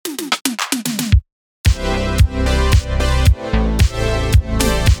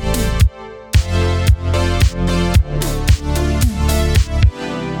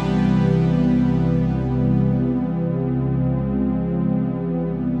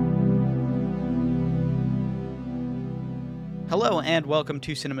Hello and welcome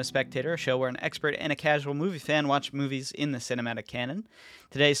to Cinema Spectator, a show where an expert and a casual movie fan watch movies in the cinematic canon.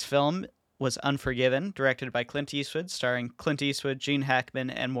 Today's film was Unforgiven, directed by Clint Eastwood, starring Clint Eastwood, Gene Hackman,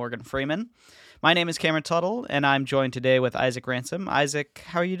 and Morgan Freeman. My name is Cameron Tuttle, and I'm joined today with Isaac Ransom. Isaac,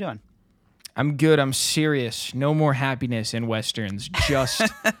 how are you doing? I'm good. I'm serious. No more happiness in Westerns. Just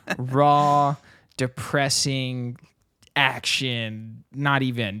raw, depressing action. Not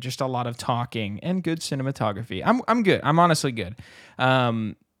even. Just a lot of talking and good cinematography. I'm good. I'm honestly good.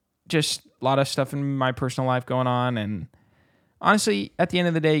 Just a lot of stuff in my personal life going on. And honestly, at the end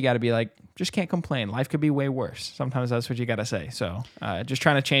of the day, you got to be like, just can't complain. Life could be way worse. Sometimes that's what you got to say. So just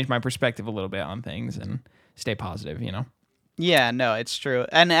trying to change my perspective a little bit on things and stay positive, you know? Yeah, no, it's true.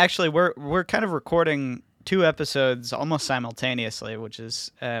 And actually, we're kind of recording two episodes almost simultaneously, which is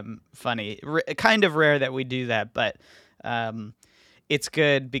funny. Kind of rare that we do that, but it's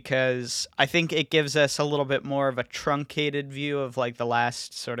good because I think it gives us a little bit more of a truncated view of like the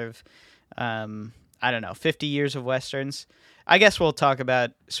last sort of, 50 years of Westerns. I guess we'll talk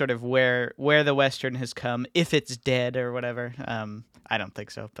about sort of where the Western has come, if it's dead or whatever. I don't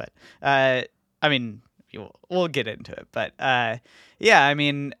think so, but we'll get into it. But I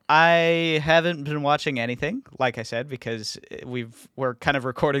haven't been watching anything, like I said, because we're kind of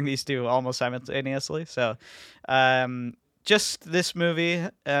recording these two almost simultaneously. So just this movie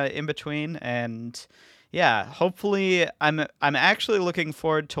in between, and yeah, hopefully I'm actually looking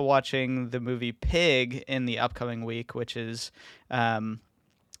forward to watching the movie Pig in the upcoming week, which is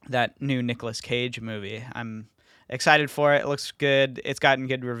that new Nicolas Cage movie. I'm excited for it. It looks good. It's gotten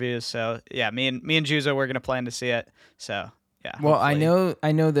good reviews. So yeah, me and Juzo, we're gonna plan to see it. So yeah. Well, hopefully.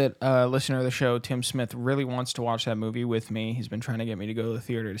 I know that a listener of the show, Tim Smith, really wants to watch that movie with me. He's been trying to get me to go to the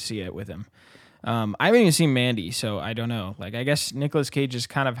theater to see it with him. I haven't even seen Mandy, so I don't know. Like, I guess Nicolas Cage is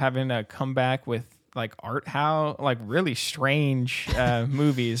kind of having a comeback with like art house, like really strange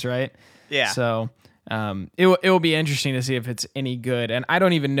movies, right? Yeah. So it will be interesting to see if it's any good. And I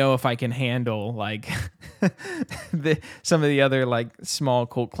don't even know if I can handle like some of the other like small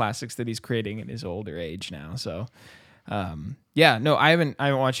cult classics that he's creating in his older age now. So I haven't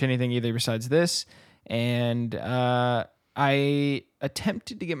watched anything either besides this. And I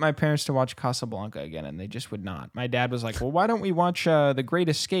attempted to get my parents to watch Casablanca again, and they just would not. My dad was like, well, why don't we watch The Great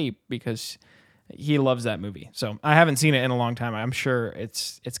Escape? Because he loves that movie. So I haven't seen it in a long time. I'm sure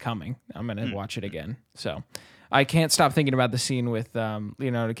it's coming. I'm going to watch it again. So I can't stop thinking about the scene with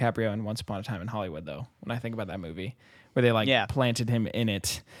Leonardo DiCaprio in Once Upon a Time in Hollywood, though, when I think about that movie, where they planted him in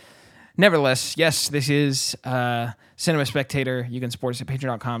it. Nevertheless, yes, this is Cinema Spectator. You can support us at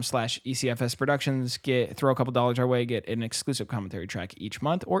patreon.com/ECFS Productions. Throw a couple dollars our way, get an exclusive commentary track each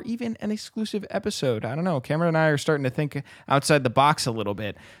month, or even an exclusive episode. I don't know. Cameron and I are starting to think outside the box a little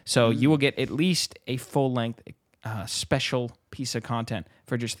bit. So you will get at least a full-length special piece of content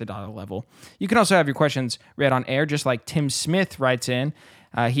for just the dollar level. You can also have your questions read on air, just like Tim Smith writes in.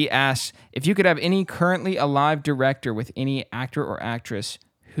 He asks, if you could have any currently alive director with any actor or actress,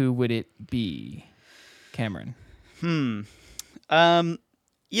 who would it be? Cameron. It's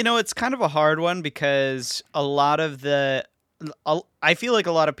kind of a hard one because I feel like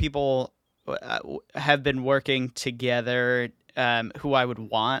a lot of people have been working together who I would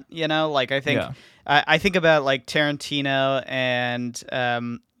want, like I think I think about like Tarantino and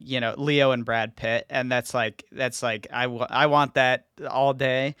Leo and Brad Pitt, and that's like I want that all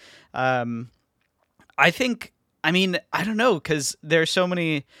day. I don't know, because there's so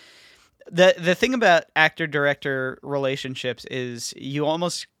many. The thing about actor-director relationships is you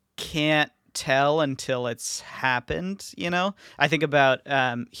almost can't tell until it's happened, I think about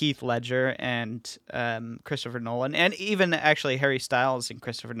Heath Ledger and Christopher Nolan, and even actually Harry Styles and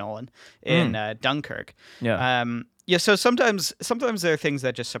Christopher Nolan in Dunkirk. Yeah. So sometimes there are things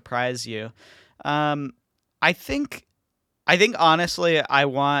that just surprise you. I think honestly, I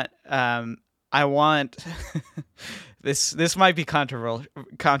want this might be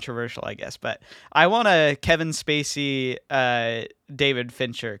controversial, I guess, but I want a Kevin Spacey, David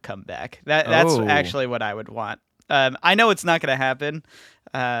Fincher comeback. That's actually what I would want. I know it's not going to happen,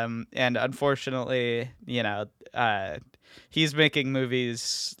 and unfortunately, he's making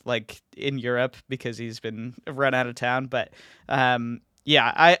movies like in Europe because he's been run out of town. But I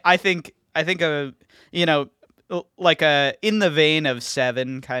think like a in the vein of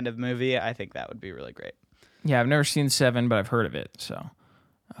Seven kind of movie. I think that would be really great. Yeah, I've never seen Seven, but I've heard of it. So,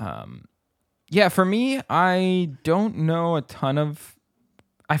 for me, I don't know a ton of.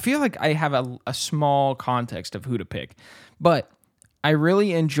 I feel like I have a small context of who to pick, but I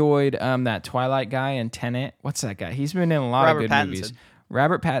really enjoyed that Twilight guy in Tenet. What's that guy? He's been in a lot of good movies.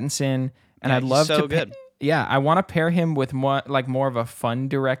 Robert Pattinson, and I'd love to. Yeah, I want to pair him with more of a fun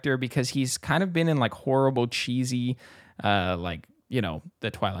director because he's kind of been in like horrible, cheesy, like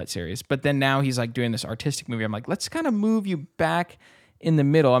the Twilight series. But then now he's like doing this artistic movie. I'm like, let's kind of move you back in the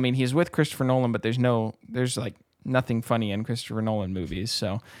middle. I mean, he's with Christopher Nolan, but there's like nothing funny in Christopher Nolan movies.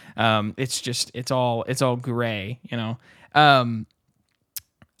 So it's all gray.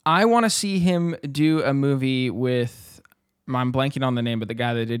 I want to see him do a movie with. I'm blanking on the name, but the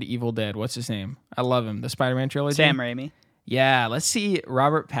guy that did Evil Dead, what's his name? I love him. The Spider-Man trilogy. Sam Raimi. Yeah, let's see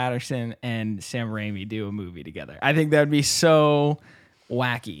Robert Pattinson and Sam Raimi do a movie together. I think that would be so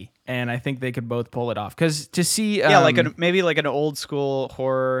wacky, and I think they could both pull it off. Because to see, maybe like an old school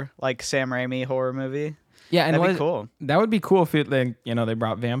horror, like Sam Raimi horror movie. Yeah, and that'd be cool. That would be cool if they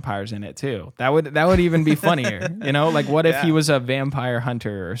brought vampires in it too. That would even be funnier. Like what if he was a vampire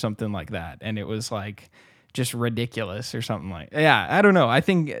hunter or something like that, and it was like just ridiculous or something like. Yeah, I don't know. I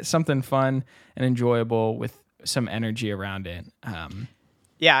think something fun and enjoyable with some energy around it.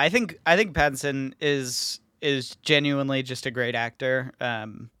 Yeah, I think Pattinson is genuinely just a great actor.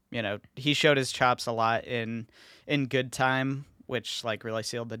 He showed his chops a lot in Good Time, which like really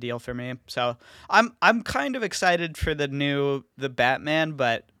sealed the deal for me. So I'm kind of excited for the Batman,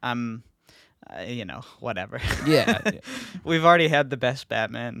 but I'm whatever. Yeah. We've already had the best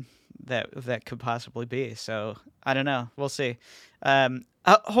Batman that could possibly be. So I don't know. We'll see.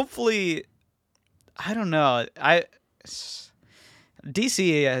 Hopefully, I don't know.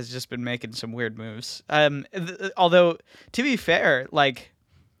 DC has just been making some weird moves. Although to be fair, like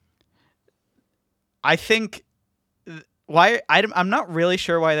I think I'm not really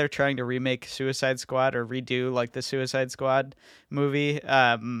sure why they're trying to remake Suicide Squad or redo like the Suicide Squad movie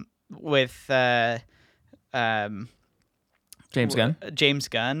with James Gunn. James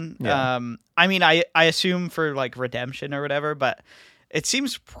Gunn. Yeah. I mean, I assume for like redemption or whatever, but it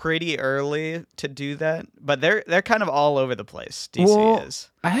seems pretty early to do that. But they're kind of all over the place. DC is.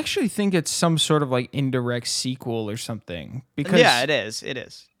 I actually think it's some sort of like indirect sequel or something. Because yeah, it is. It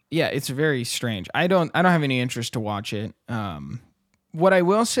is. Yeah, it's very strange. I don't have any interest to watch it. What I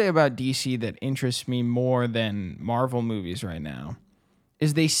will say about DC that interests me more than Marvel movies right now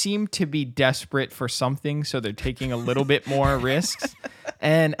is they seem to be desperate for something, so they're taking a little bit more risks,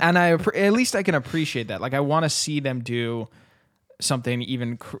 and at least I can appreciate that. Like I want to see them do something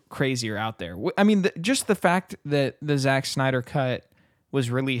even crazier out there. I mean, just the fact that the Zack Snyder cut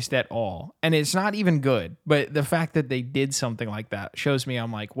was released at all, and it's not even good, but the fact that they did something like that shows me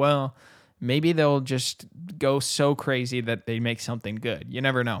I'm like, well, maybe they'll just go so crazy that they make something good. You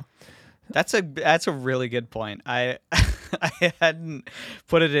never know. That's a really good point. I hadn't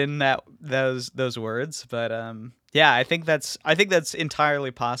put it in those words, but yeah, I think that's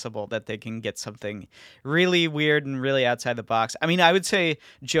entirely possible that they can get something really weird and really outside the box. I mean, I would say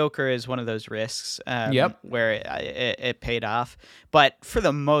Joker is one of those risks. Where it paid off, but for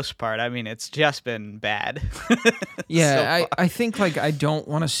the most part, I mean, it's just been bad. Yeah, I think like I don't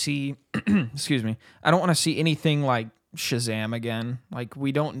want to see. Excuse me. I don't want to see anything like Shazam again. Like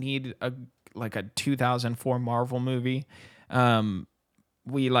we don't need a 2004 Marvel movie. I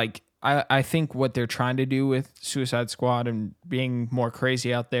think what they're trying to do with Suicide Squad and being more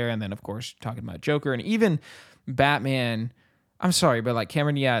crazy out there, and then of course talking about Joker and even Batman. I'm sorry, but like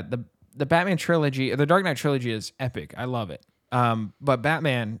Cameron, yeah, the Batman trilogy, the Dark Knight trilogy is epic. I love it. But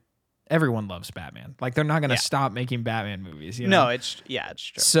Batman, everyone loves Batman. Like they're not gonna stop making Batman movies. No, it's true.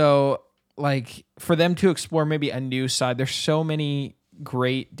 So like for them to explore maybe a new side, there's so many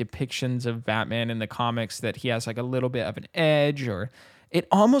great depictions of Batman in the comics that he has like a little bit of an edge, or it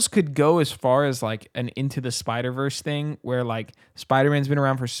almost could go as far as like an Into the Spider-Verse thing where like Spider-Man's been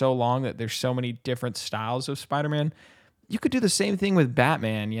around for so long that there's so many different styles of Spider-Man. You could do the same thing with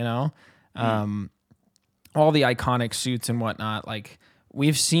Batman, all the iconic suits and whatnot. Like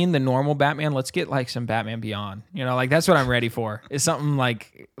we've seen the normal Batman. Let's get like some Batman Beyond. Like that's what I'm ready for. It's something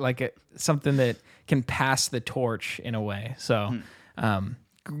something that can pass the torch in a way. So,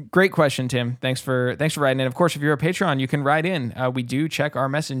 great question, Tim. Thanks for writing in. Of course, if you're a Patreon, you can write in. We do check our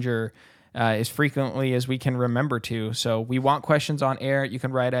messenger as frequently as we can remember to. So we want questions on air. You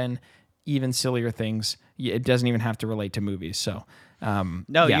can write in even sillier things. It doesn't even have to relate to movies. So, you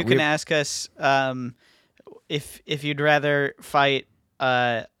can ask us if you'd rather fight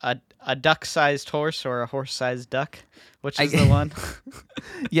a duck-sized horse or a horse-sized duck. Which is the one?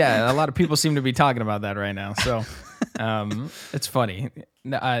 Yeah, a lot of people seem to be talking about that right now. So it's funny.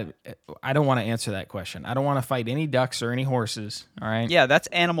 I don't want to answer that question. I don't want to fight any ducks or any horses. All right. Yeah, that's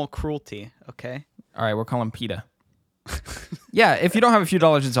animal cruelty. Okay. All right, we'll call him PETA. Yeah, if you don't have a few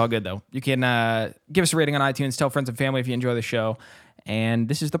dollars, it's all good though. You can give us a rating on iTunes. Tell friends and family if you enjoy the show. And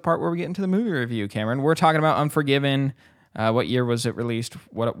this is the part where we get into the movie review, Cameron. We're talking about Unforgiven. What year was it released?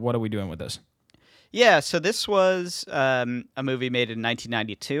 What are we doing with this? Yeah, so this was a movie made in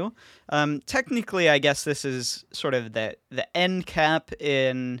 1992. Technically, I guess this is sort of the end cap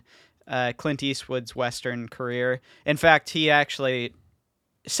in Clint Eastwood's Western career. In fact, he actually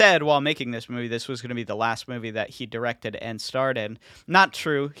said while making this movie this was going to be the last movie that he directed and starred in. Not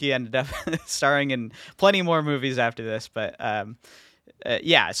true. He ended up starring in plenty more movies after this, but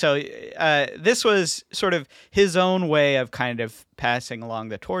yeah. So this was sort of his own way of kind of passing along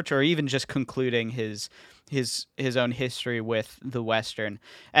the torch, or even just concluding his own history with the Western.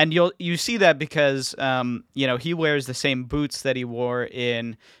 And you see that because he wears the same boots that he wore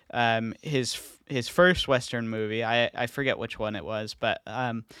in his first Western movie. I forget which one it was, but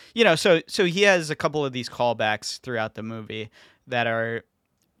so he has a couple of these callbacks throughout the movie that are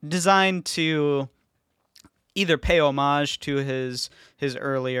designed to either pay homage to his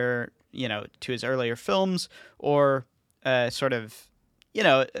earlier films, or sort of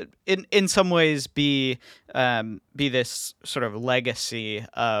in some ways be this sort of legacy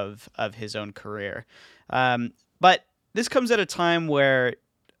of his own career. But this comes at a time where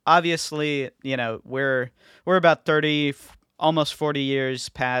obviously, we're about 30, almost 40 years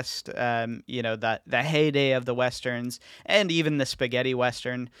past, the heyday of the Westerns and even the spaghetti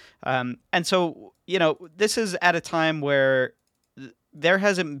Western. And so, this is at a time where there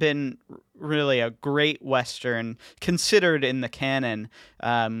hasn't been really a great Western considered in the canon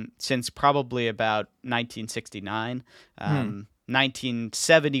since probably about 1969.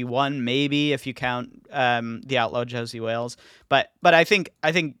 1971 maybe, if you count The Outlaw Josie Wales, but I think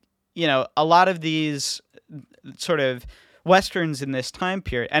a lot of these sort of Westerns in this time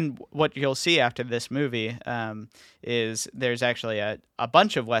period, and what you'll see after this movie is there's actually a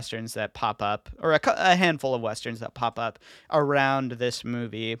bunch of Westerns that pop up, or a handful of Westerns that pop up around this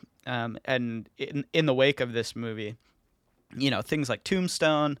movie, and in the wake of this movie. Things like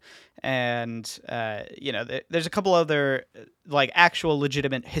Tombstone, and there's a couple other like actual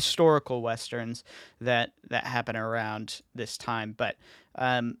legitimate historical Westerns that happen around this time. But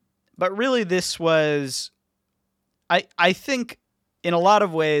really, this was, I think, in a lot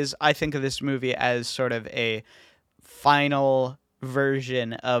of ways, I think of this movie as sort of a final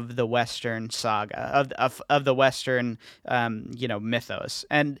version of the Western saga, of the Western mythos,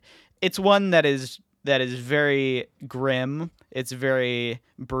 and it's one that is very grim. It's very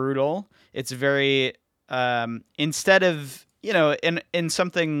brutal. It's very instead of in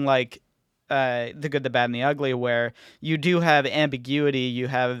something like The Good, the Bad, and the Ugly, where you do have ambiguity. You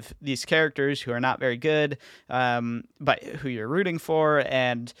have these characters who are not very good, but who you're rooting for,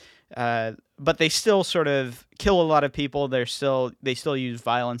 and but they still sort of kill a lot of people. They still use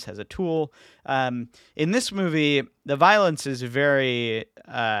violence as a tool. In this movie, the violence is very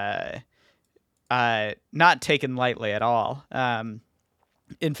not taken lightly at all.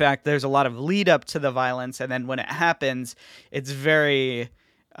 In fact, there's a lot of lead up to the violence, and then when it happens, it's very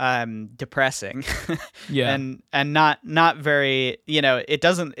depressing. Yeah. and not very,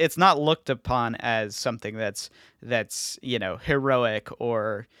 it's not looked upon as something that's heroic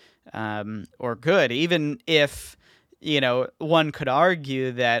or good, even if one could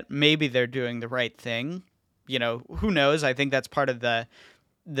argue that maybe they're doing the right thing. Who knows? I think that's part of the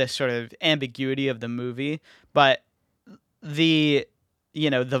sort of ambiguity of the movie, but the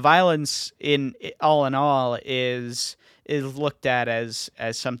violence in all is looked at as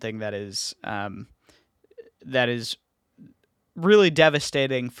something that is really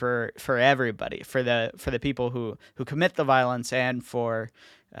devastating for everybody, for the people who commit the violence, and for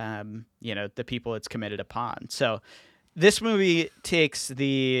the people it's committed upon. So this movie takes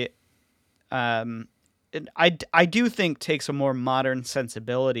the I do think takes a more modern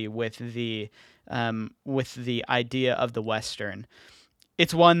sensibility with the idea of the Western.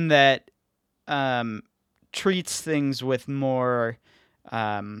 It's one that treats things with more,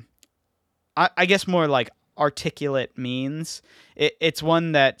 I guess, more like articulate means. It's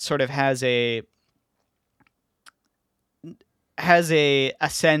one that sort of has a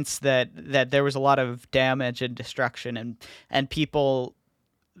sense that there was a lot of damage and destruction, and people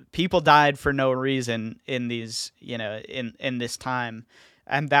died for no reason in these, in this time,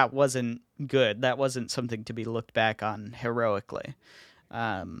 and that wasn't good. That wasn't something to be looked back on heroically.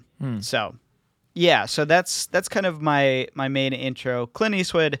 So yeah, so that's kind of my main intro. Clint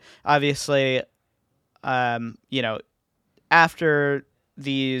Eastwood, obviously, after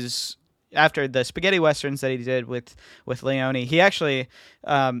the spaghetti westerns that he did with Leone, he actually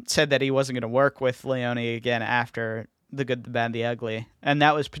said that he wasn't going to work with Leone again after The Good, the Bad, the Ugly, and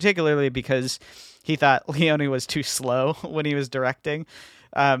that was particularly because he thought Leone was too slow when he was directing.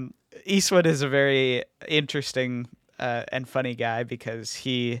 Eastwood is a very interesting and funny guy because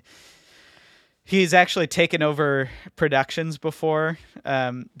he's actually taken over productions before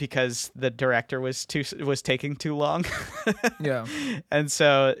because the director was taking too long. Yeah. And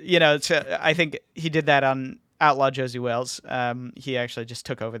so, I think he did that on Outlaw Josie Wales. He actually just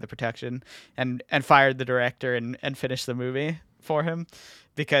took over the production and fired the director and finished the movie for him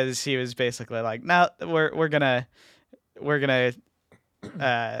because he was basically like, no, we're gonna we're gonna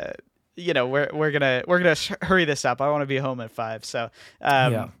hurry this up. I want to be home at 5. So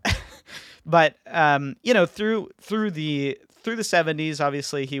Yeah. but through the 70s,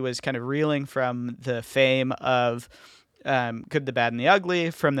 obviously he was kind of reeling from the fame of Good, the Bad, and the Ugly,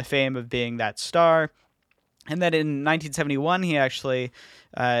 from the fame of being that star. And then in 1971, he actually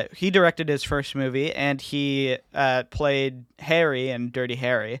he directed his first movie, and he played Harry in Dirty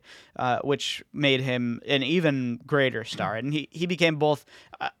Harry, which made him an even greater star. And he became both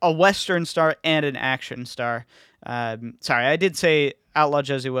a Western star and an action star. Sorry, I did say Outlaw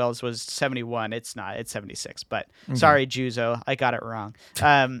Josie Wales was 71. It's not. It's 76. But sorry, Juzo, I got it wrong.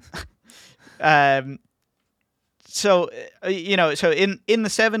 So so in the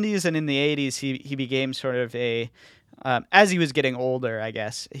 70s and in the 80s, he became sort of as he was getting older, I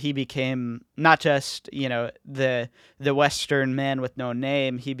guess, he became not just the Western man with no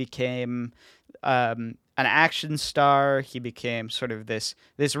name. He became an action star. He became sort of this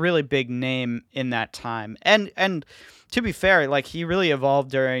really big name in that time. And to be fair, like, he really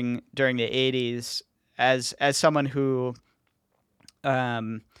evolved during the 80s as someone who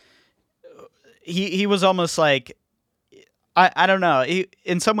he was almost like, I don't know.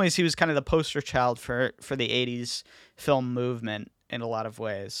 In some ways, he was kind of the poster child for the 80s film movement in a lot of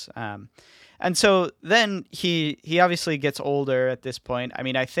ways. And so then he obviously gets older at this point. I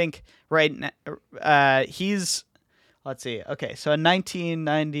mean, I think right now he's, let's see. Okay, so in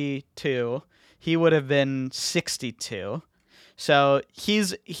 1992, he would have been 62. So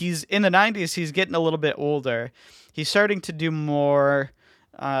he's in the 90s. He's getting a little bit older. He's starting to do more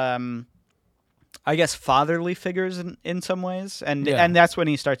I guess fatherly figures in some ways, and that's when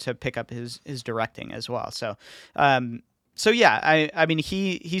he starts to pick up his directing as well. So, yeah, I mean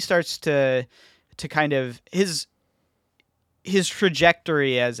he starts to kind of his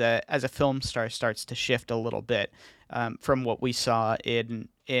trajectory as a film star starts to shift a little bit from what we saw in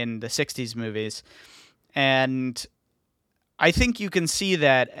the 60s movies, and I think you can see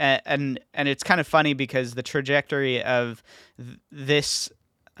that, and it's kind of funny because the trajectory of this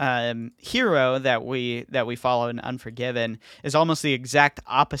hero that we follow in Unforgiven is almost the exact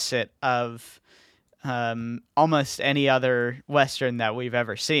opposite of almost any other Western that we've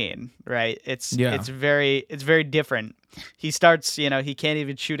ever seen, right? It's very different. He starts, he can't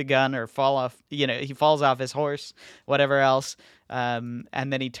even shoot a gun or fall off, he falls off his horse, whatever else, and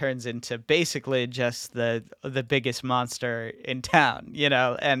then he turns into basically just the biggest monster in town,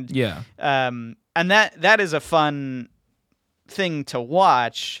 and and that is a fun thing to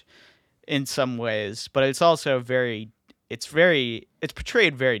watch in some ways, but it's also it's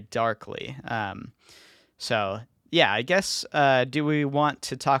portrayed very darkly. So yeah, I guess do we want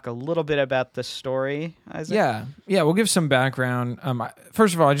to talk a little bit about the story, Isaac? Yeah, we'll give some background.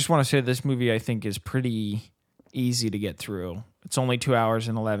 First of all, I just want to say this movie I think is pretty easy to get through. It's only 2 hours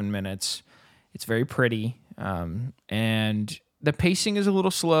and 11 minutes. It's very pretty, and the pacing is a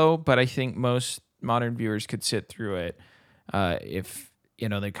little slow, but I think most modern viewers could sit through it if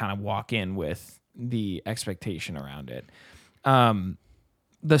they kind of walk in with the expectation around it.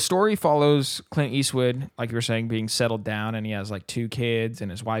 The story follows Clint Eastwood, like you were saying, being settled down, and he has like 2 kids, and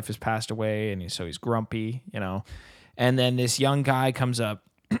his wife has passed away, and he's grumpy, And then this young guy comes up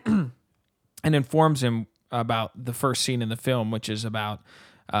and informs him about the first scene in the film, which is about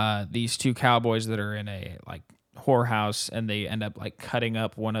these 2 cowboys that are in a like whorehouse, and they end up like cutting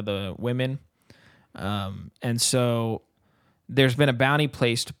up one of the women. And so there's been a bounty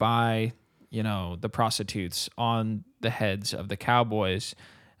placed by, the prostitutes on the heads of the cowboys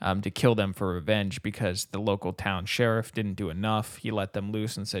to kill them for revenge because the local town sheriff didn't do enough. He let them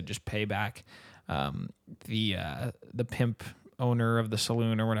loose and said, just pay back the pimp owner of the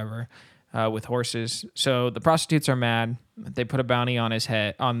saloon or whatever with horses. So the prostitutes are mad. They put a bounty on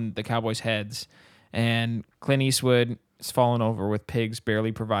the cowboys' heads, and Clint Eastwood is fallen over with pigs,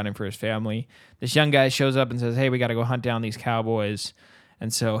 barely providing for his family. This young guy shows up and says, hey, we got to go hunt down these cowboys.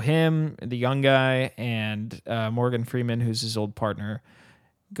 And so him, the young guy, and Morgan Freeman, who's his old partner,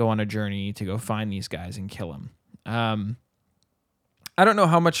 go on a journey to go find these guys and kill them. I I don't know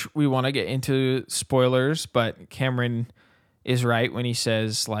how much we want to get into spoilers, but Cameron is right when he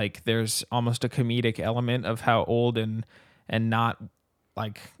says like there's almost a comedic element of how old and not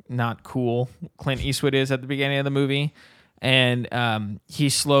like not cool Clint Eastwood is at the beginning of the movie, and he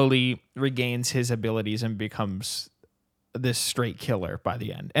slowly regains his abilities and becomes this straight killer by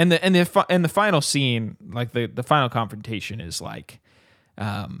the end. And the final scene, like the final confrontation, is like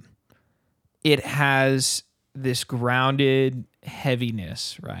it has this grounded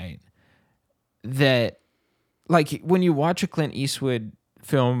heaviness, right? That like when you watch a Clint Eastwood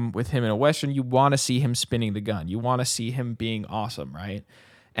film with him in a Western, you want to see him spinning the gun. You want to see him being awesome, right?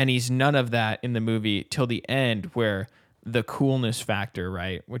 And he's none of that in the movie till the end, where the coolness factor,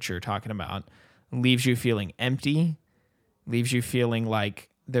 right, which you're talking about, leaves you feeling empty, leaves you feeling like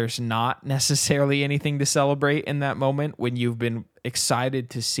there's not necessarily anything to celebrate in that moment when you've been excited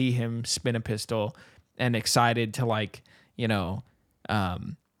to see him spin a pistol and excited to like, you know,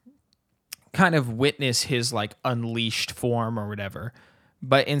 kind of witness his like unleashed form or whatever.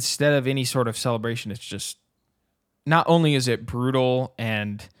 But instead of any sort of celebration, it's just, not only is it brutal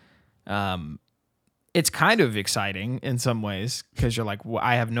and it's kind of exciting in some ways because you're like, well,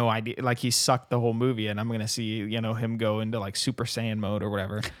 I have no idea. Like he sucked the whole movie, and I'm gonna see, you know, him go into like Super Saiyan mode or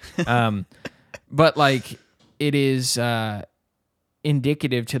whatever. But like it is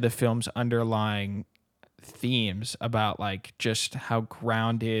indicative to the film's underlying themes about like just how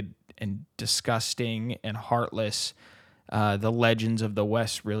grounded and disgusting and heartless the legends of the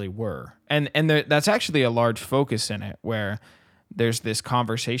West really were. And that's actually a large focus in it, where there's this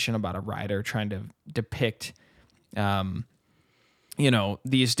conversation about a writer trying to depict, you know,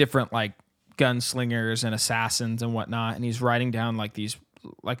 these different like gunslingers and assassins and whatnot. And he's writing down like these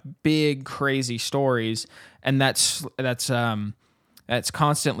like big, crazy stories. And that's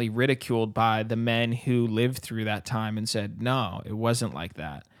constantly ridiculed by the men who lived through that time and said, no, it wasn't like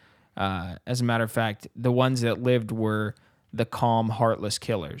that. As a matter of fact, the ones that lived were the calm, heartless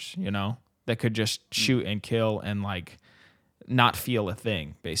killers, you know, that could just shoot and kill and like not feel a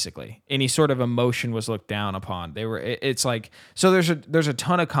thing. Basically, any sort of emotion was looked down upon. They were. It's like, so. There's a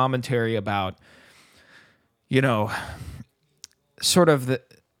ton of commentary about, you know, sort of the,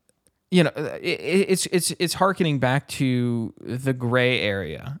 you know, it's harkening back to the gray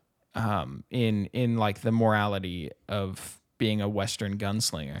area, in like the morality of being a Western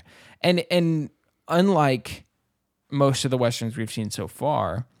gunslinger. And unlike most of the Westerns we've seen so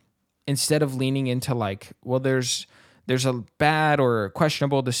far, instead of leaning into like, well, there's a bad or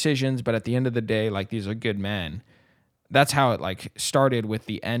questionable decisions, but at the end of the day, like these are good men. That's how it like started with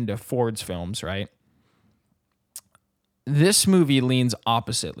the end of Ford's films, right? This movie leans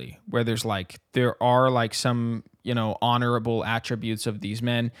oppositely, where there are like some, you know, honorable attributes of these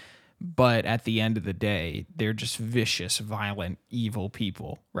men, but at the end of the day, they're just vicious, violent, evil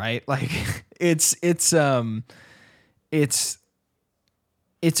people, right? Like it's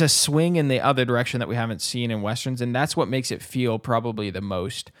a swing in the other direction that we haven't seen in Westerns. And that's what makes it feel probably the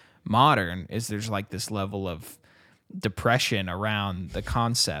most modern, is there's like this level of depression around the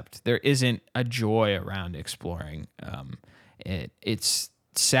concept. There isn't a joy around exploring. It's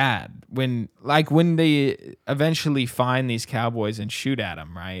sad when they eventually find these cowboys and shoot at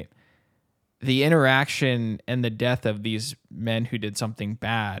them, right? The interaction and the death of these men who did something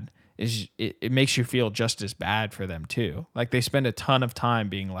bad it makes you feel just as bad for them too. Like they spend a ton of time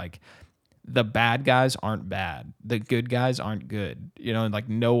being like, the bad guys aren't bad, the good guys aren't good, you know, and like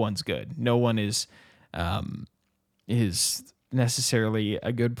no one's good. No one is necessarily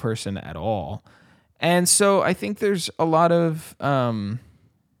a good person at all. And so I think there's a lot of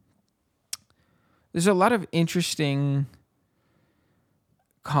interesting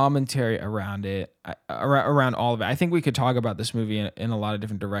commentary around it, around all of it. I think we could talk about this movie in a lot of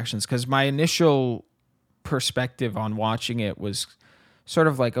different directions, because my initial perspective on watching it was sort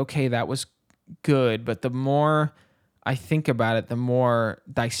of like, okay, that was good, but the more I think about it, the more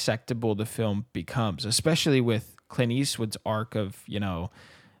dissectable the film becomes, especially with Clint Eastwood's arc of, you know,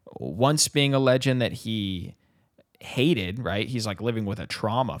 once being a legend that he hated, right? He's like living with a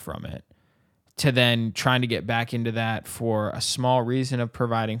trauma from it, to then trying to get back into that for a small reason of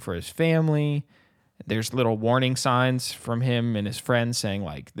providing for his family. There's little warning signs from him and his friends saying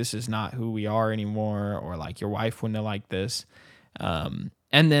like, this is not who we are anymore, or like your wife wouldn't have liked this. And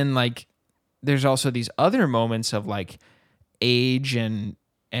then like, there's also these other moments of like age and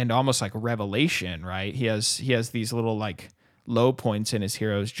almost like revelation, right? He has these little like low points in his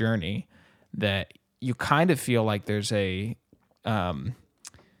hero's journey that you kind of feel like there's a,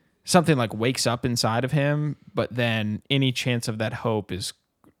 something like wakes up inside of him, but then any chance of that hope is,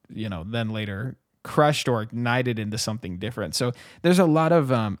 you know, then later crushed or ignited into something different. So there's a lot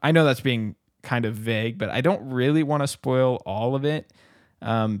of I know that's being kind of vague, but I don't really want to spoil all of it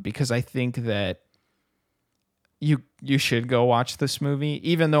because I think that you should go watch this movie,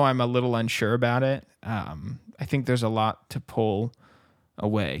 even though I'm a little unsure about it. I think there's a lot to pull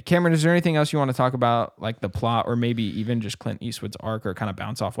away. Cameron, is there anything else you want to talk about, like the plot, or maybe even just Clint Eastwood's arc, or kind of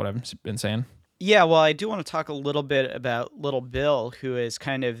bounce off what I've been saying? Yeah, well, I do want to talk a little bit about Little Bill, who is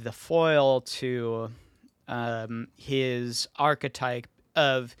kind of the foil to his archetype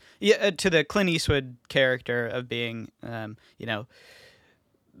of to the Clint Eastwood character of being,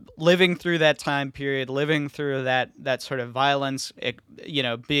 living through that time period, living through that sort of violence,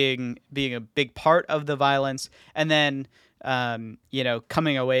 being a big part of the violence, and then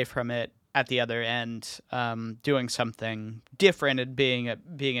coming away from it at the other end, doing something different and being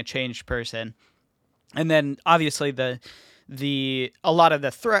a changed person. And then obviously a lot of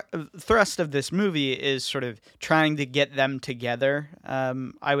the thrust of this movie is sort of trying to get them together.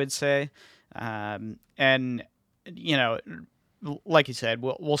 I would say, and like you said,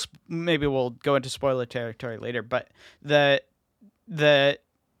 maybe we'll go into spoiler territory later. But I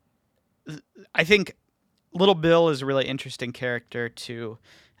think Little Bill is a really interesting character to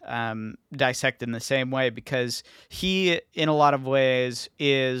dissect in the same way, because he, in a lot of ways,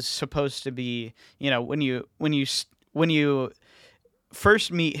 is supposed to be, when you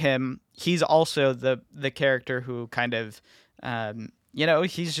first meet him, he's also the character who kind of,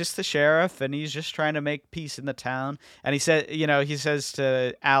 he's just the sheriff and he's just trying to make peace in the town. And he says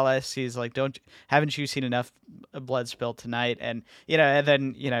to Alice, he's like, haven't you seen enough blood spilled tonight? And, and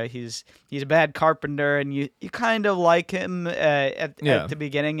then, he's a bad carpenter, and you kind of like him at the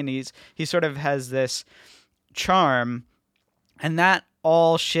beginning, and he sort of has this charm, and that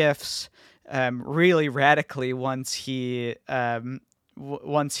all shifts really radically once he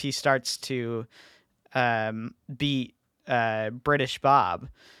starts to beat British Bob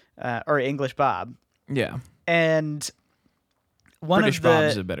or English Bob. Yeah. And British Bob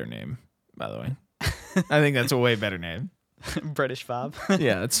is a better name, by the way. I think that's a way better name. British Bob.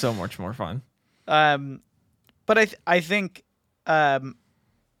 Yeah, it's so much more fun. But I think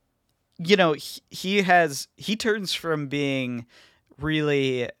he turns from being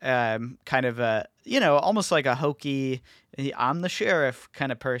really kind of a almost like a hokey, I'm the sheriff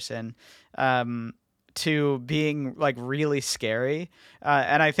kind of person, to being like really scary,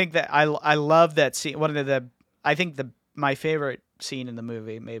 and I think that I love that scene. My favorite scene in the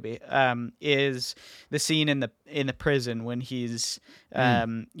movie maybe is the scene in the prison when he's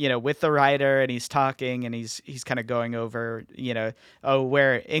with the writer, and he's talking, and he's kind of going over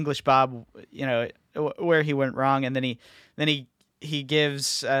where English Bob where he went wrong, and then he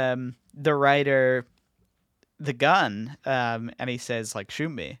gives the writer the gun, and he says, like, shoot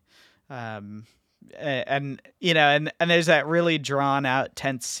me. And there's that really drawn out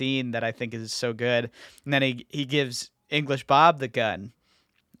tense scene that I think is so good. And then he gives English Bob the gun,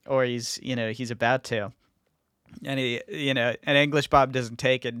 or he's about to, and and English Bob doesn't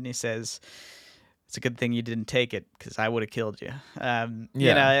take it, and he says, it's a good thing you didn't take it, because I would have killed you. And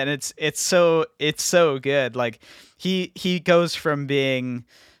it's so good. Like he goes from being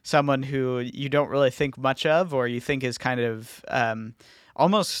someone who you don't really think much of, or you think is kind of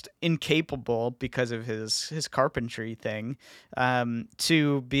almost incapable because of his carpentry thing,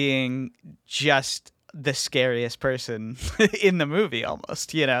 to being just the scariest person in the movie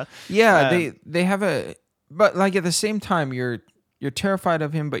almost, Yeah, they have but like at the same time you're terrified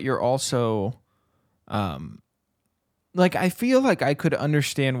of him, but you're also like, I feel like I could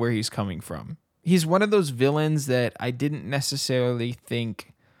understand where he's coming from. He's one of those villains that I didn't necessarily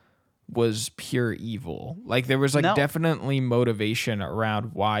think was pure evil. Like, there was definitely motivation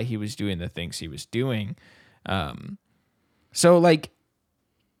around why he was doing the things he was doing. So like,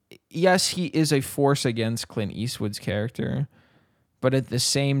 yes, he is a force against Clint Eastwood's character, but at the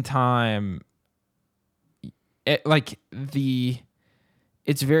same time, it's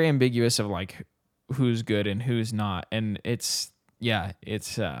very ambiguous of like who's good and who's not. And it's I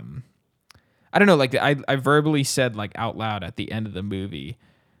don't know, like I verbally said, like, out loud at the end of the movie,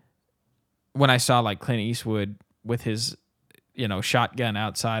 when I saw like Clint Eastwood with his, shotgun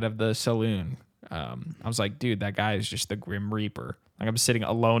outside of the saloon, I was like, dude, that guy is just the Grim Reaper. Like, I'm sitting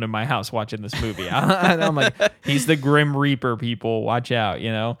alone in my house watching this movie. And I'm like, he's the Grim Reaper, people. Watch out,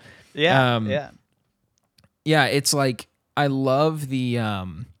 Yeah, Yeah, it's like, I love the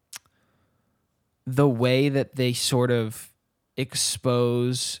way that they sort of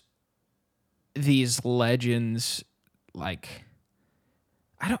expose these legends, like,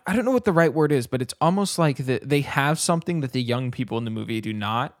 I don't know what the right word is, but it's almost like they have something that the young people in the movie do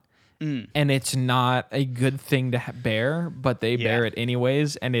not, Mm. and it's not a good thing to bear, but they bear Yeah. it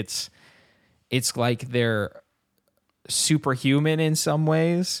anyways, and it's like they're superhuman in some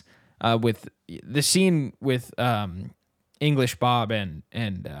ways. With the scene with English Bob and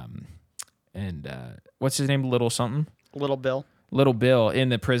what's his name, Little something, Little Bill. Little Bill in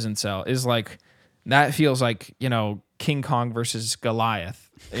the prison cell is like, that feels like, King Kong versus Goliath,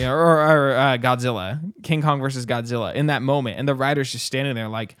 or Godzilla, King Kong versus Godzilla in that moment, and the writer's just standing there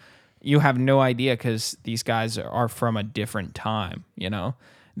like, you have no idea because these guys are from a different time.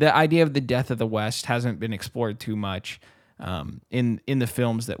 The idea of the death of the West hasn't been explored too much in the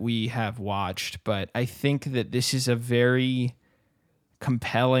films that we have watched, but I think that this is a very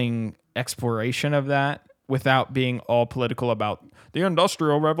compelling exploration of that without being all political about the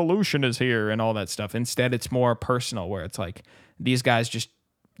Industrial Revolution is here and all that stuff. Instead, it's more personal, where it's like these guys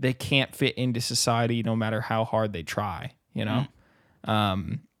they can't fit into society no matter how hard they try,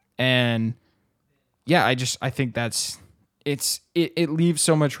 and yeah, I think that's it leaves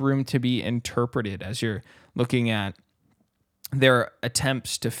so much room to be interpreted as you're looking at their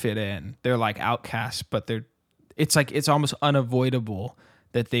attempts to fit in. They're like outcasts, but it's almost unavoidable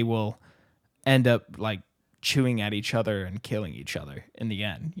that they will end up like chewing at each other and killing each other in the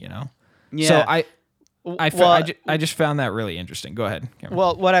end, Yeah. So Well, I just found that really interesting. Go ahead, Cameron.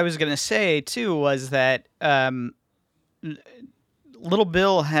 well, what I was gonna say too was that Little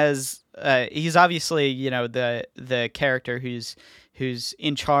Bill has he's obviously the character who's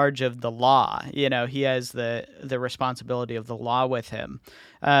in charge of the law. He has the responsibility of the law with him,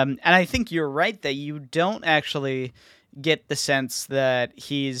 and I think you're right that you don't actually get the sense that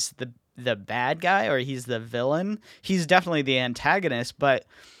he's the bad guy or he's the villain. He's definitely the antagonist, but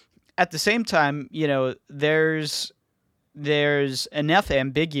at the same time, there's enough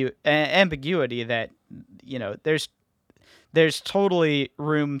ambiguity that there's totally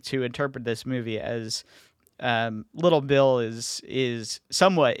room to interpret this movie as Little Bill is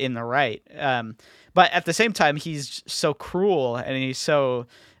somewhat in the right, but at the same time he's so cruel and he's so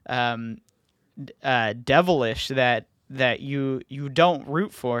devilish that you don't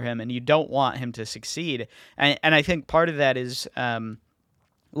root for him and you don't want him to succeed, and I think part of that is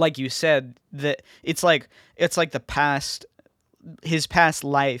like you said, that it's like the past, his past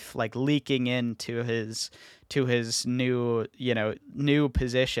life, like leaking into his new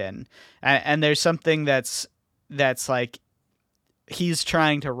position, and there's something that's like he's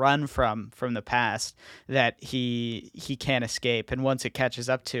trying to run from the past that he can't escape, and once it catches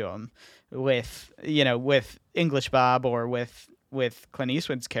up to him with English Bob or with Clint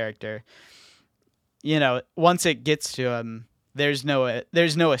Eastwood's character, once it gets to him, there's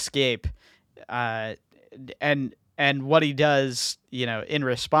no escape, and what he does, in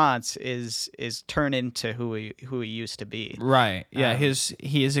response is turn into who he used to be. Right. Yeah.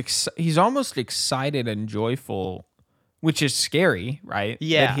 He's almost excited and joyful, which is scary, right?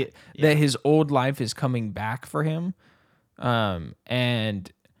 Yeah. That his old life is coming back for him, and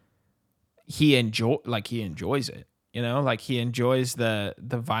he enjoys it. Like he enjoys the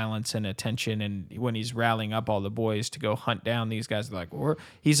violence and attention, and when he's rallying up all the boys to go hunt down these guys, like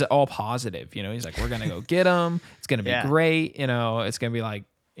he's all positive. He's like, we're gonna go get them. It's gonna be great. It's gonna be like,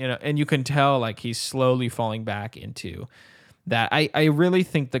 and you can tell like he's slowly falling back into that. I really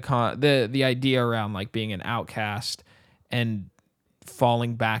think the idea around like being an outcast and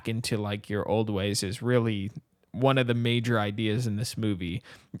falling back into like your old ways is really one of the major ideas in this movie.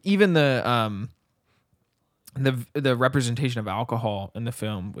 Even the representation of alcohol in the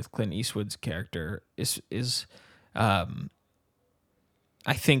film with Clint Eastwood's character is I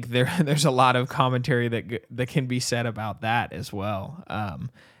think there's a lot of commentary that can be said about that as well.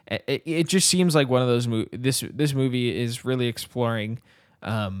 It just seems like one of those this movie is really exploring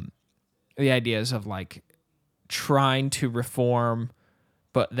the ideas of like trying to reform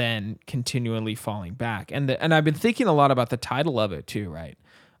but then continually falling back. And I've been thinking a lot about the title of it too, right?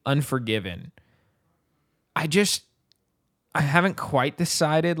 Unforgiven. I haven't quite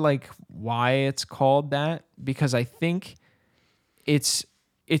decided like why it's called that, because I think it's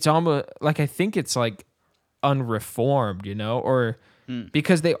almost like, I think it's like unreformed, or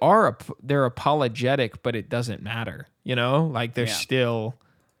because they're apologetic, but it doesn't matter, like they're still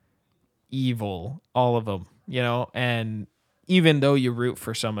evil, all of them, and even though you root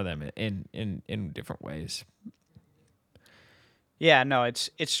for some of them in different ways. Yeah, no,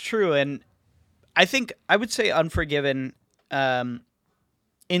 it's true. And I think I would say Unforgiven,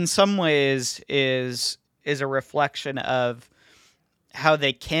 in some ways is a reflection of how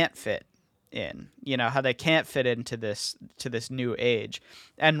they can't fit in, how they can't fit into this new age,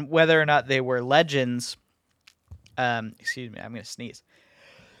 and whether or not they were legends. Excuse me, I'm gonna sneeze.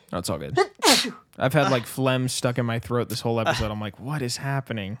 That's all good. I've had like phlegm stuck in my throat this whole episode. I'm like, what is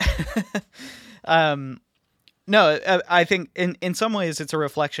happening? No, I think in some ways it's a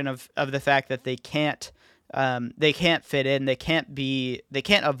reflection of the fact that they can't fit in, they can't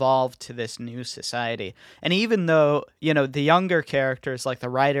evolve to this new society. And even though, you know, the younger characters like the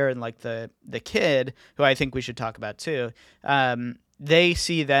writer and like the kid, who I think we should talk about too, they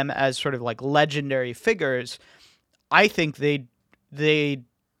see them as sort of like legendary figures. I think they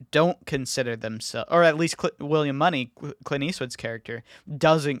don't consider themselves, or at least William Money, Clint Eastwood's character,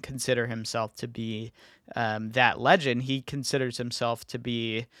 doesn't consider himself to be that legend. He considers himself to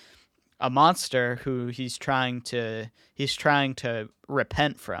be a monster who he's trying to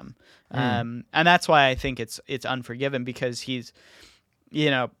repent from, and that's why I think it's Unforgiven, because he's, you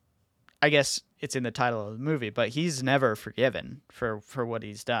know, I guess it's in the title of the movie, but he's never forgiven for what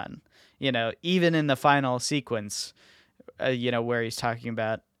he's done. You know, even in the final sequence, you know, where he's talking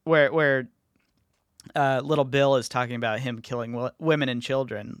about where little Bill is talking about him killing women and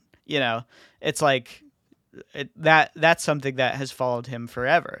children. You know, it's like that's something that has followed him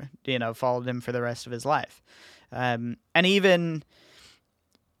forever. You know, followed him for the rest of his life, and even.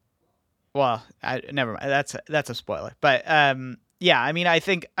 Well, never mind. That's a spoiler. But yeah, I mean, I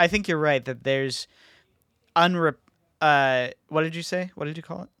think you're right that there's what did you say? What did you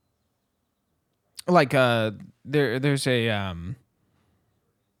call it? Like there's a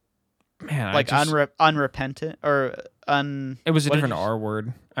man, like unrepentant or It was a different R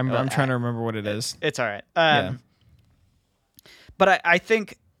word. I'm trying to remember what it is. It's all right. Yeah. But I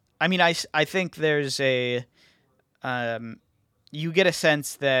think, I mean, I think there's a you get a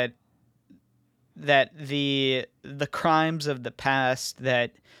sense that the crimes of the past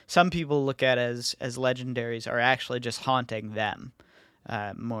that some people look at as legendaries are actually just haunting them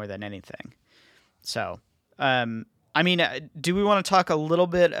more than anything. So, I mean, do we want to talk a little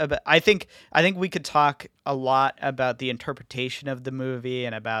bit about? I think we could talk a lot about the interpretation of the movie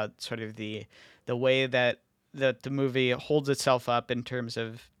and about sort of the way that the movie holds itself up in terms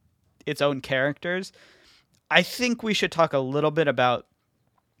of its own characters. I think we should talk a little bit about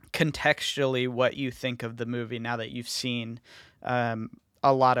contextually what you think of the movie now that you've seen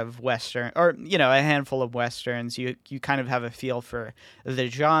a lot of Western, or, you know, a handful of Westerns. You kind of have a feel for the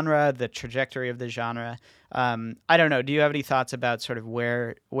genre, the trajectory of the genre. I don't know. Do you have any thoughts about sort of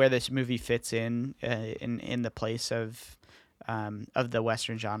where this movie fits in the place of the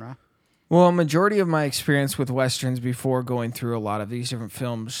Western genre? Well, a majority of my experience with Westerns before going through a lot of these different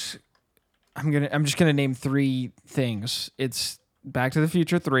films, I'm just gonna name three things. It's Back to the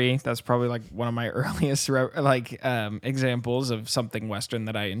Future 3. That's probably like one of my earliest examples of something Western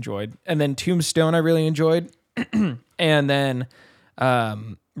that I enjoyed. And then Tombstone I really enjoyed. And then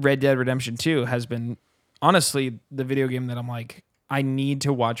Red Dead Redemption 2 has been honestly the video game that I'm like, I need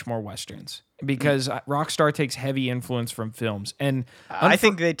to watch more Westerns, because Rockstar takes heavy influence from films. And I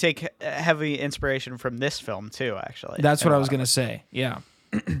think they take heavy inspiration from this film too, actually. That's what I was going to say. Yeah.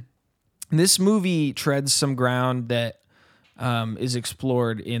 This movie treads some ground that is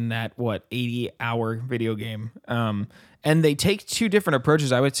explored in that 80-hour video game, and they take two different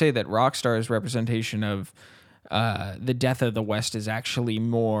approaches. I would say that Rockstar's representation of the death of the West is actually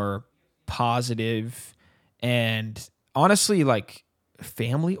more positive and honestly like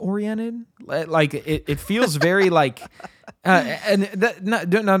family oriented. Like it feels very like and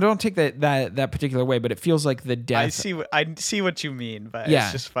don't take that particular way, but it feels like the death. I see what you mean, but yeah.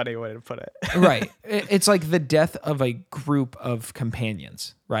 It's just funny way to put it. Right. It's like the death of a group of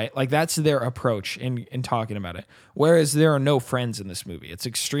companions, right? Like that's their approach in talking about it. Whereas there are no friends in this movie. It's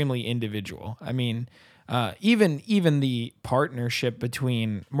extremely individual. I mean, even the partnership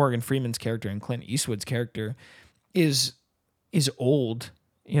between Morgan Freeman's character and Clint Eastwood's character is old.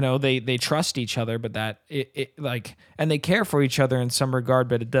 You know, they trust each other, but that it like, and they care for each other in some regard,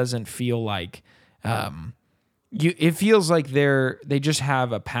 but it doesn't feel like it feels like they just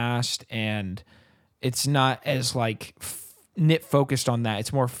have a past, and it's not as like focused on that.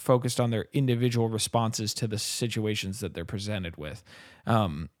 It's more focused on their individual responses to the situations that they're presented with.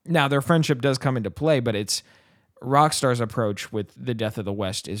 Now their friendship does come into play, but it's Rockstar's approach with the death of the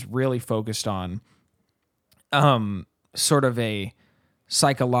West is really focused on sort of a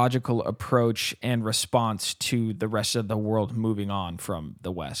psychological approach and response to the rest of the world moving on from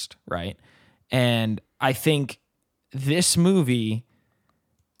the West, right? And I think this movie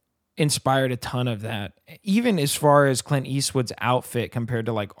inspired a ton of that, even as far as Clint Eastwood's outfit compared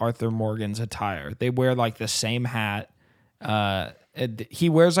to like Arthur Morgan's attire. They wear like the same hat. He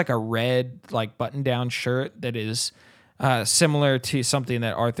wears like a red like button-down shirt that is similar to something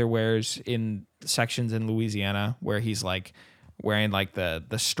that Arthur wears in sections in Louisiana, where he's like wearing like the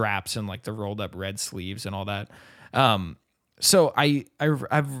straps and like the rolled up red sleeves and all that. So I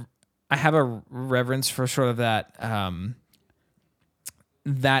have a reverence for sort of that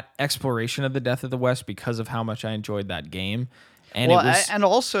that exploration of the Death of the West because of how much I enjoyed that game. And Well, it was and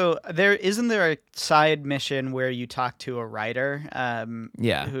also isn't there a side mission where you talk to a writer,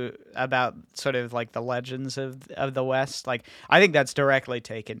 yeah. who about sort of like the legends of the West? Like, I think that's directly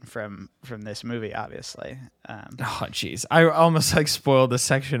taken from this movie, obviously. Oh jeez, I almost like spoiled a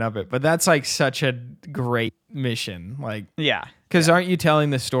section of it, but that's like such a great mission. Like, Yeah, because aren't you telling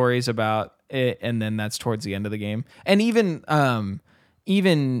the stories about it, and then that's towards the end of the game, and even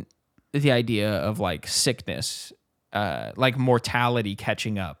the idea of like sickness, like mortality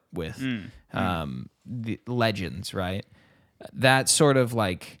catching up with the legends, right? That sort of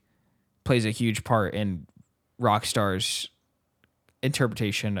like plays a huge part in Rockstar's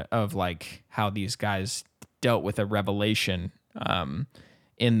interpretation of like how these guys dealt with a revelation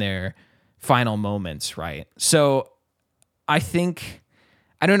in their final moments, right? So I think,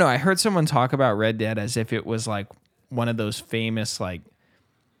 I don't know, I heard someone talk about Red Dead as if it was like one of those famous like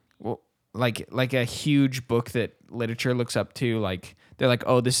like a huge book that literature looks up to. Like they're like,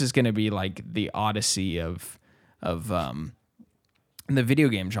 oh, this is gonna be like the Odyssey of the video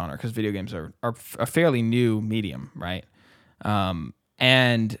game genre, because video games are a fairly new medium, right?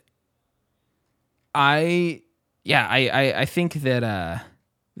 And I think that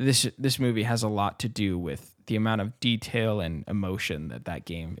this movie has a lot to do with the amount of detail and emotion that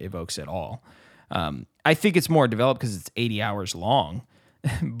game evokes at all. I think it's more developed because it's 80 hours long,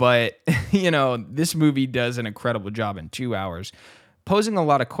 but this movie does an incredible job in 2 hours, posing a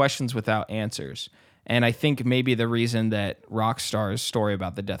lot of questions without answers. And I think maybe the reason that Rockstar's story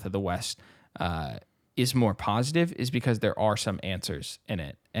about the Death of the West is more positive is because there are some answers in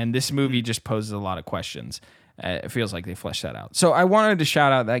it. And this movie just poses a lot of questions. It feels like they fleshed that out. So I wanted to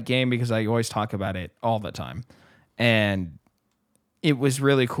shout out that game because I always talk about it all the time. And it was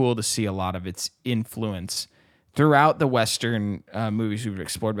really cool to see a lot of its influence throughout the Western movies we've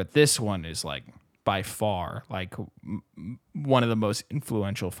explored. But this one is like by far like one of the most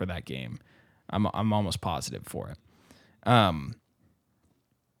influential for that game. I'm almost positive for it.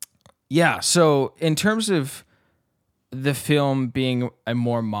 Yeah, so in terms of the film being a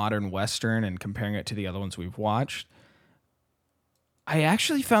more modern Western and comparing it to the other ones we've watched, I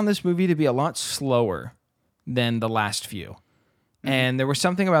actually found this movie to be a lot slower than the last few. And there was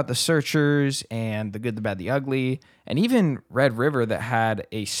something about The Searchers and The Good, the Bad, the Ugly, and even Red River that had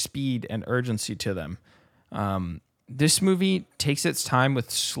a speed and urgency to them. This movie takes its time with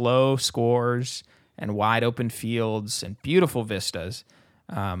slow scores and wide open fields and beautiful vistas.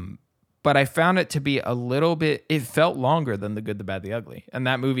 But I found it to be a little bit, it felt longer than The Good, the Bad, the Ugly. And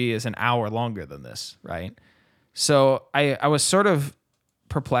that movie is an hour longer than this, right? So I was sort of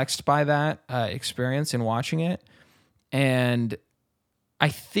perplexed by that experience in watching it. And I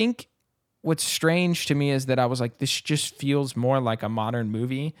think what's strange to me is that I was like, this just feels more like a modern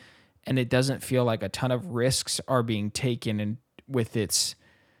movie, and it doesn't feel like a ton of risks are being taken and with its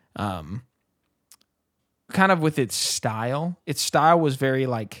kind of with its style. Its style was very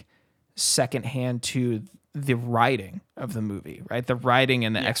like secondhand to the writing of the movie, right? The writing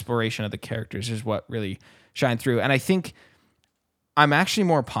and the exploration of the characters is what really shined through. And I think I'm actually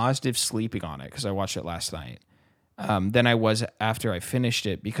more positive sleeping on it because I watched it last night than I was after I finished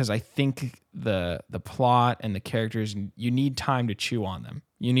it, because I think the plot and the characters, you need time to chew on them.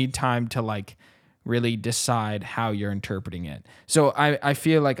 You need time to like really decide how you're interpreting it. So I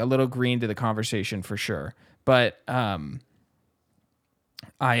feel like a little green to the conversation for sure. But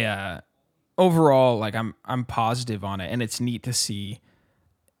I overall, like I'm positive on it, and it's neat to see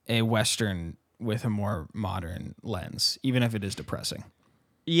a Western with a more modern lens, even if it is depressing.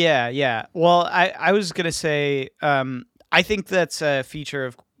 Yeah. Well, I was gonna say, I think that's a feature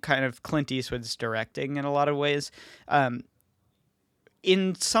of kind of Clint Eastwood's directing in a lot of ways.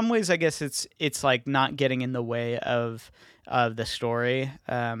 In some ways, I guess it's like not getting in the way of the story,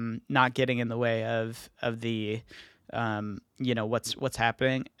 not getting in the way of the what's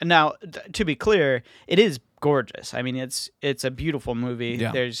happening. And now, to be clear, it is gorgeous. I mean, it's a beautiful movie.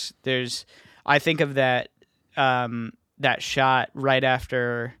 Yeah. There's I think of that that shot right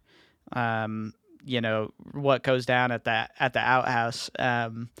after what goes down at the outhouse,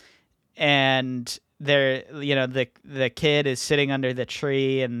 and there, the kid is sitting under the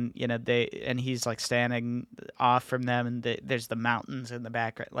tree, and he's like standing off from them, and there's the mountains in the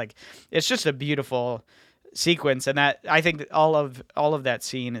background. Like, it's just a beautiful sequence, and that, I think that all of that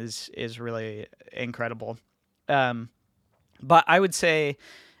scene is really incredible. But I would say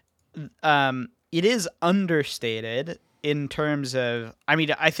it is understated in terms of, I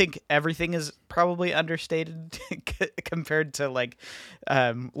mean, I think everything is probably understated compared to like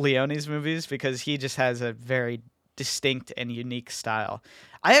Leone's movies, because he just has a very distinct and unique style.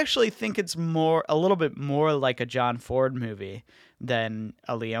 I actually think it's a little bit more like a John Ford movie than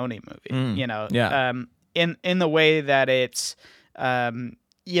a Leone movie. Yeah. In the way that it's,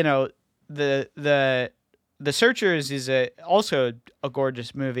 you know, the The Searchers is also a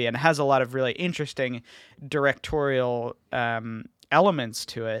gorgeous movie and has a lot of really interesting directorial elements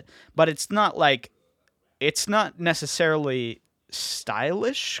to it, but it's not necessarily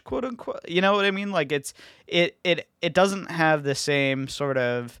stylish, quote unquote. You know what I mean? Like it doesn't have the same sort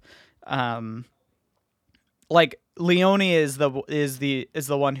of like Leone is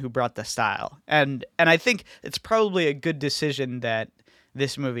the one who brought the style, and I think it's probably a good decision that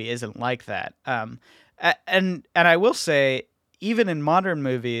this movie isn't like that. And I will say, even in modern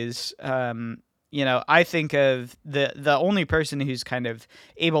movies, I think of the only person who's kind of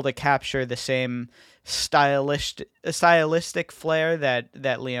able to capture the same stylistic flair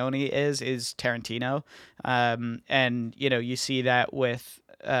that Leone is Tarantino, and you see that with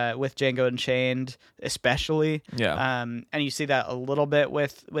Django Unchained, especially, Yeah. and you see that a little bit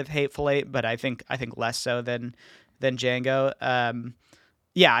with Hateful Eight, but I think less so than Django.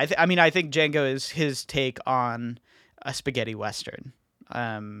 Yeah, I mean, I think Django is his take on a spaghetti western,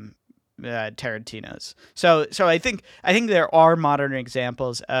 Tarantino's. So I think there are modern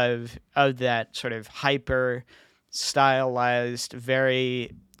examples of that sort of hyper stylized,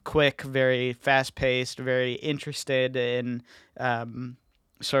 very quick, very fast paced, very interested in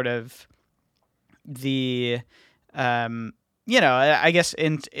sort of the I guess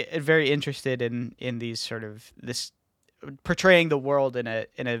very interested in these sort of this portraying the world in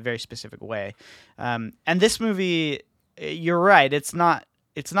a very specific way. And this movie, you're right, it's not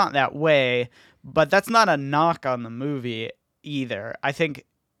that way, but that's not a knock on the movie either. I think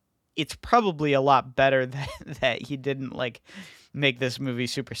it's probably a lot better that he didn't like make this movie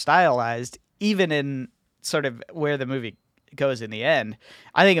super stylized, even in sort of where the movie goes in the end.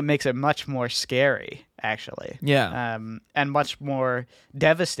 I think it makes it much more scary, actually. Yeah. And much more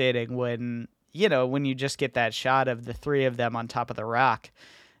devastating when you just get that shot of the three of them on top of the rock.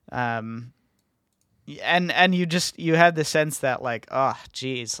 And you had the sense that like, oh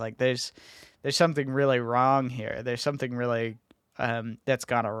geez, like there's something really wrong here. There's something really that's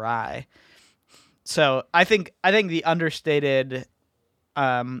gone awry. So I think the understated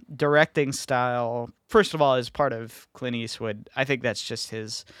directing style, first of all, is part of Clint Eastwood. I think that's just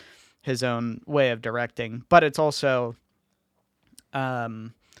his own way of directing, but it's also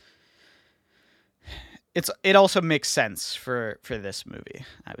it also makes sense for this movie,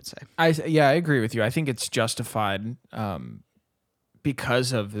 I would say. I agree with you. I think it's justified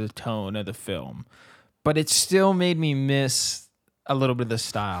because of the tone of the film, but it still made me miss a little bit of the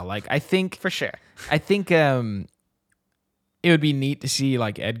style. Like I think For sure. It would be neat to see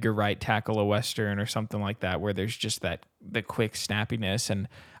like Edgar Wright tackle a Western or something like that, where there's just the quick snappiness. And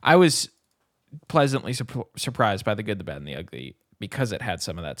I was pleasantly surprised by The Good, the Bad, and the Ugly because it had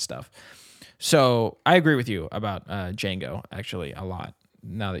some of that stuff. So I agree with you about Django actually a lot.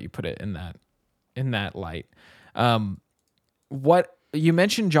 Now that you put it in that light, what you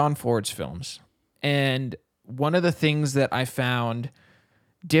mentioned John Ford's films, and one of the things that I found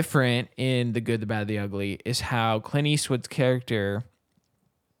different in The Good, the Bad, the Ugly is how Clint Eastwood's character,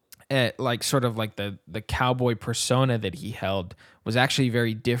 like sort of like the cowboy persona that he held, was actually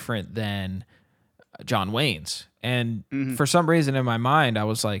very different than John Wayne's. And for some reason in my mind, I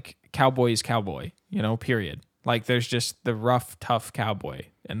was like, cowboy is cowboy, period. Like there's just the rough, tough cowboy,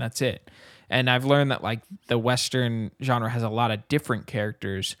 and that's it. And I've learned that like the Western genre has a lot of different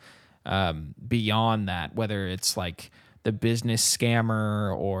characters beyond that, whether it's like the business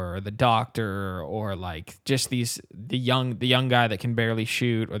scammer or the doctor, or like just the young guy that can barely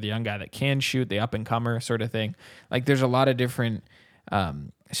shoot, or the young guy that can shoot, the up and comer sort of thing. Like there's a lot of different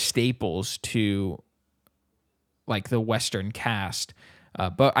staples to like the Western cast.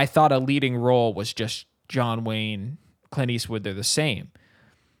 But I thought a leading role was just John Wayne, Clint Eastwood. They're the same.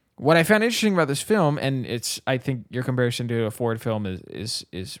 What I found interesting about this film, and I think your comparison to a Ford film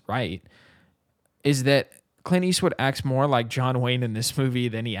is right, is that Clint Eastwood acts more like John Wayne in this movie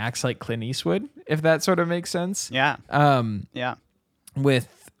than he acts like Clint Eastwood, if that sort of makes sense. Yeah. Yeah.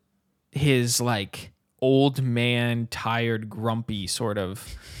 With his like old man, tired, grumpy sort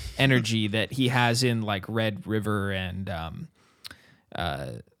of energy that he has in like Red River and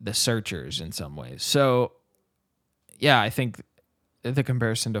The Searchers in some ways. So yeah, I think the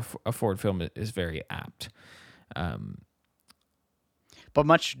comparison to a Ford film is very apt. But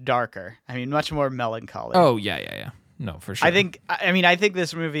much darker. I mean, much more melancholy. Oh yeah. no, for sure. I think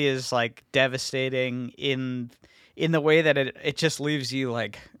this movie is like devastating in the way that it just leaves you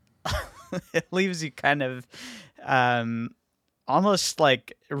like it leaves you kind of almost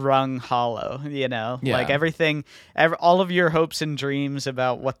like wrung hollow, you know? Yeah. Like all of your hopes and dreams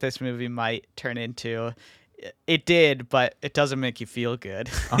about what this movie might turn into, it did, but it doesn't make you feel good.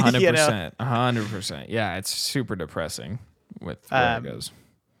 100%. 100%. Yeah, it's super depressing with where it goes.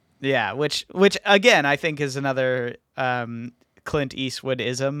 Yeah, which again I think is another Clint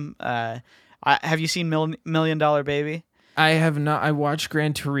Eastwood-ism. Have you seen Million Dollar Baby? I have not. I watched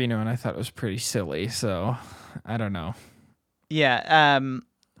Gran Torino and I thought it was pretty silly, so I don't know. Yeah.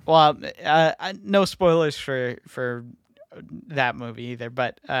 Well, no spoilers for that movie either,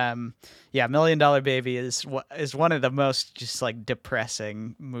 but yeah, Million Dollar Baby is one of the most just like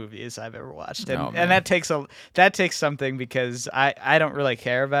depressing movies I've ever watched, and that takes something because I don't really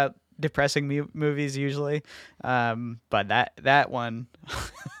care about depressing movies usually, but that one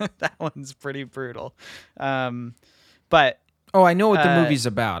that one's pretty brutal, but. Oh, I know what the movie's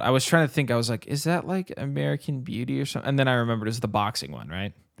about. I was trying to think. I was like, is that like American Beauty or something? And then I remembered it's the boxing one,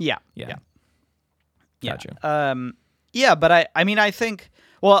 right? Yeah. Gotcha. Yeah, but I mean, I think.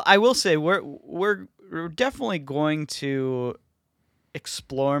 Well, I will say we're definitely going to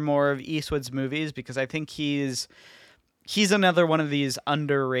explore more of Eastwood's movies because I think he's another one of these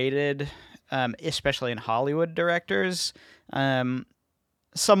underrated, especially in Hollywood directors.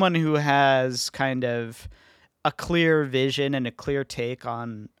 Someone who has kind of a clear vision and a clear take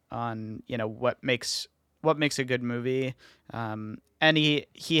on what makes a good movie, and he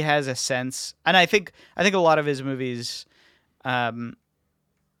has a sense, and I think a lot of his movies,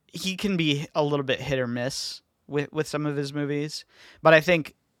 he can be a little bit hit or miss with some of his movies, but I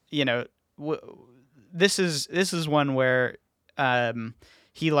think this is one where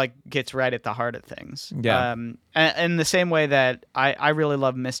he like gets right at the heart of things. Yeah. And the same way that I really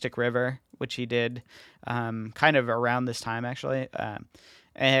love Mystic River, which he did kind of around this time actually,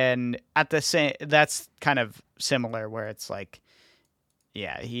 and that's kind of similar where it's like,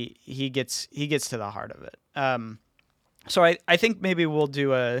 yeah, he gets to the heart of it. So I think maybe we'll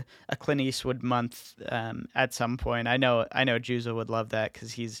do a Clint Eastwood month at some point. I know Juzo would love that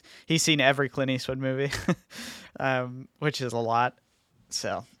because he's seen every Clint Eastwood movie, which is a lot.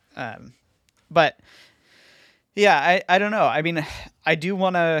 So, but. Yeah, I don't know. I mean, I do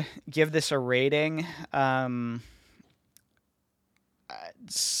want to give this a rating. I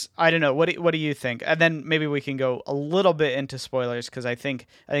don't know. What do you think? And then maybe we can go a little bit into spoilers because I think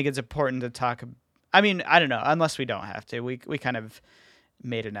it's important to talk. I mean, I don't know. Unless we don't have to, we kind of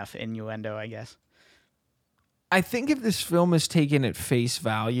made enough innuendo, I guess. I think if this film is taken at face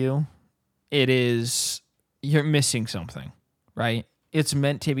value, you're missing something, right? It's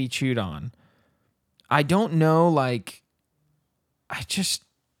meant to be chewed on. I don't know, like, I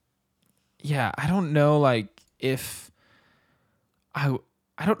don't know, like, if I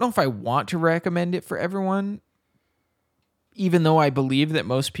don't know if I want to recommend it for everyone, even though I believe that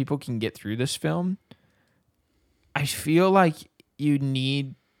most people can get through this film. I feel like you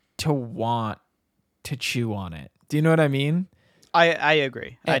need to want to chew on it. Do you know what I mean? I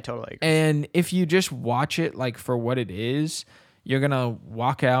agree. I totally agree. And if you just watch it, like, for what it is, you're going to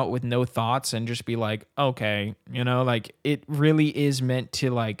walk out with no thoughts and just be like, okay, like it really is meant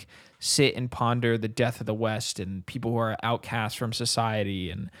to like sit and ponder the death of the West and people who are outcast from society.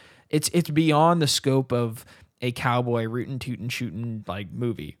 And it's beyond the scope of a cowboy rootin' tootin' shootin' like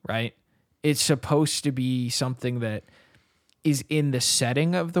movie, right? It's supposed to be something that is in the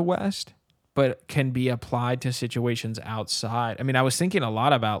setting of the West, but can be applied to situations outside. I mean, I was thinking a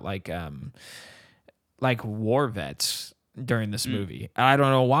lot about like war vets during this movie. I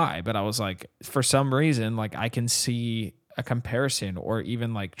don't know why, but I was like, for some reason, like I can see a comparison, or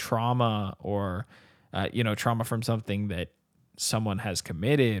even like trauma, or trauma from something that someone has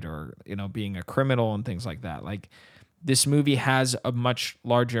committed, or being a criminal and things like that. Like this movie has a much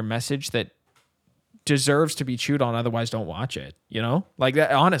larger message that deserves to be chewed on, otherwise don't watch it, like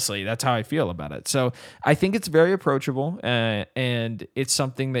that. Honestly, that's how I feel about it. So I think it's very approachable, and it's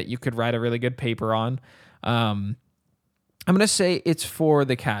something that you could write a really good paper on. I'm going to say it's for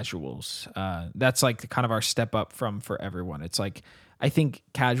the casuals. That's like kind of our step up from For Everyone. It's like, I think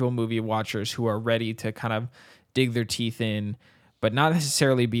casual movie watchers who are ready to kind of dig their teeth in, but not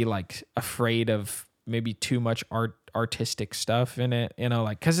necessarily be like afraid of maybe too much artistic stuff in it,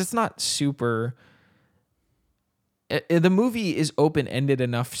 like, cause it's not super, the movie is open-ended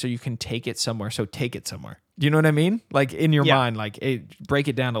enough so you can take it somewhere. So take it somewhere. Do you know what I mean? Like in your mind, like break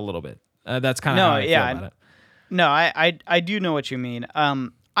it down a little bit. That's kind of how I feel about it. No, I do know what you mean.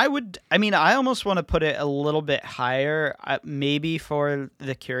 I mean, I almost want to put it a little bit higher, maybe for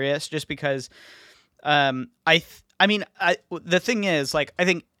The Curious, just because the thing is, like, I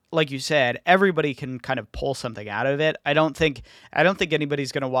think, like you said, everybody can kind of pull something out of it. I don't think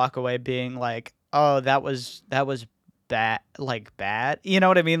anybody's gonna walk away being like, oh, that was bad, like bad. You know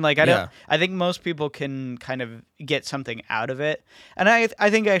what I mean? Like, I don't. Yeah. I think most people can kind of get something out of it, and I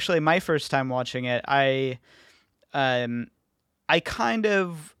think actually my first time watching it, um I kind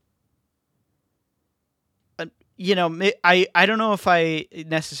of I don't know if I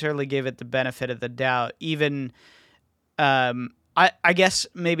necessarily gave it the benefit of the doubt. Even I guess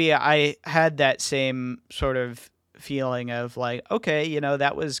maybe I had that same sort of feeling of like, okay,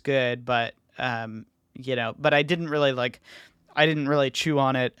 that was good, but but I didn't really chew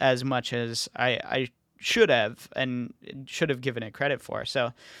on it as much as I should have, and should have given it credit for.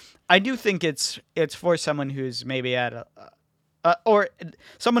 So I do think it's for someone who's maybe at or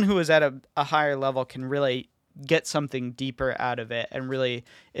someone who is at a higher level can really get something deeper out of it and really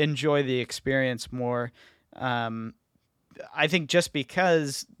enjoy the experience more. I think just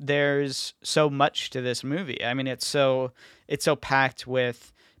because there's so much to this movie. I mean, it's so packed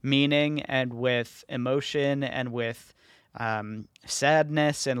with meaning and with emotion and with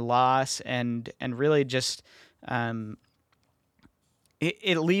sadness and loss and really just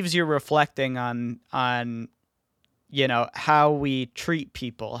it leaves you reflecting on how we treat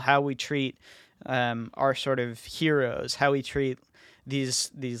people, how we treat our sort of heroes, how we treat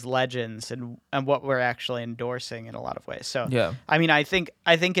these legends, and what we're actually endorsing in a lot of ways. So Yeah. I mean, I think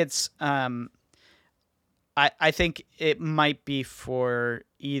it's I think it might be for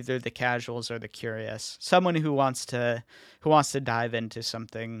either the casuals or the curious, someone who wants to dive into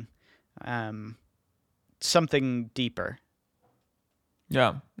something deeper.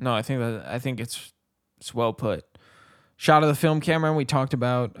 Yeah. No, I think it's well put. Shot of the film camera, and we talked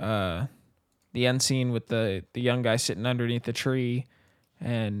about the end scene with the young guy sitting underneath the tree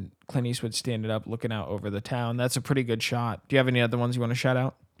and Clint Eastwood standing up looking out over the town. That's a pretty good shot. Do you have any other ones you want to shout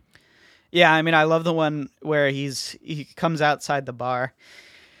out? Yeah, I mean, I love the one where he comes outside the bar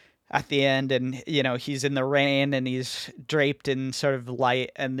at the end, and he's in the rain and he's draped in sort of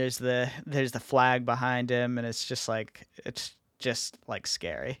light, and there's the flag behind him, and it's just like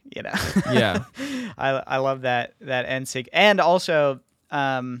scary. Yeah. I love that end sig, and also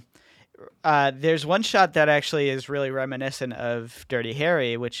there's one shot that actually is really reminiscent of Dirty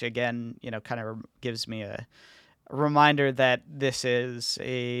Harry, which again kind of gives me a reminder that this is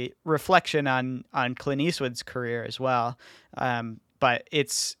a reflection on Clint Eastwood's career as well. But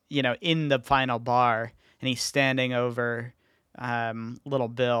it's in the final bar, and he's standing over little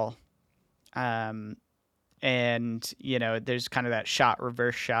Bill, and there's kind of that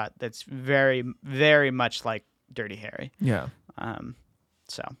reverse shot that's very, very much like Dirty Harry. Yeah.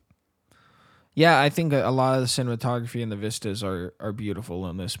 So Yeah, I think a lot of the cinematography and the vistas are beautiful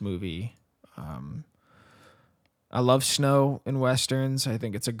in this movie. I love snow in westerns. I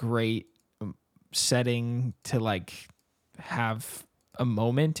think it's a great setting to like have a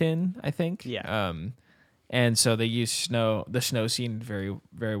moment in, I think. Yeah. And so they use the snow scene very,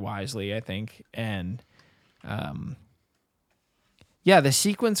 very wisely, I think. And yeah, the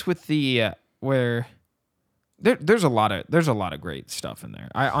sequence with the where there's a lot of great stuff in there.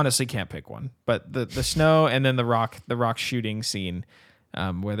 I honestly can't pick one, but the snow and then the rock shooting scene,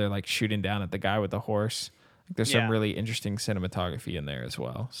 where they're like shooting down at the guy with the horse. There's some really interesting cinematography in there as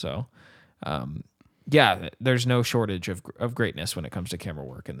well. So, yeah, there's no shortage of greatness when it comes to camera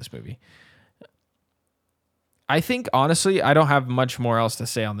work in this movie. I think, honestly, I don't have much more else to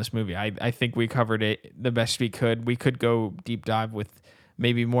say on this movie. I think we covered it the best we could. We could go deep dive with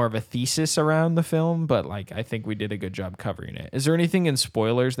maybe more of a thesis around the film, but like I think we did a good job covering it. Is there anything in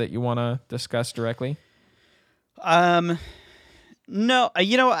spoilers that you want to discuss directly? No,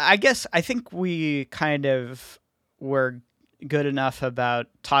 I guess I think we kind of were good enough about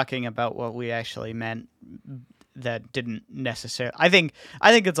talking about what we actually meant that didn't necessarily. I think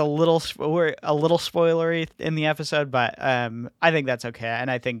it's we're a little spoilery in the episode, but I think that's okay,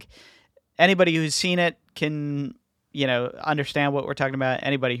 and I think anybody who's seen it can understand what we're talking about.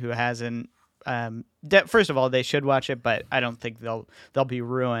 Anybody who hasn't, first of all, they should watch it, but I don't think they'll be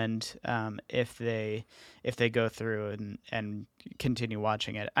ruined if they go through and continue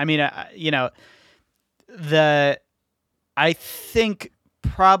watching it. I mean, I think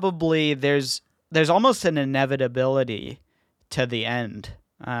probably there's almost an inevitability to the end.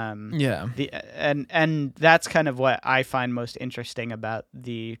 Yeah. And that's kind of what I find most interesting about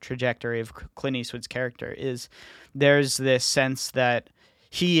the trajectory of Clint Eastwood's character is there's this sense that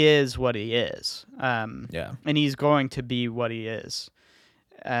he is what he is. Yeah. And he's going to be what he is.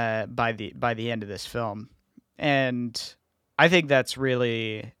 by the end of this film, and I think that's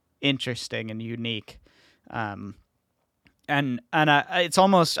really interesting and unique. It's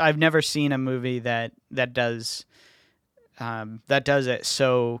almost, I've never seen a movie that does it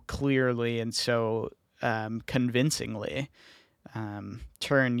so clearly and so convincingly.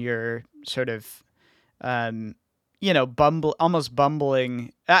 Turn your sort of almost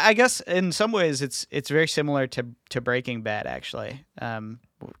bumbling. I guess in some ways it's very similar to Breaking Bad, actually.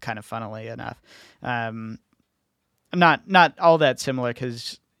 Kind of funnily enough, not all that similar,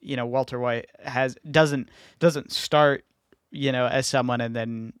 because Walter White doesn't start as someone and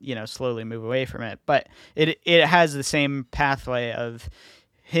then slowly move away from it, but it has the same pathway of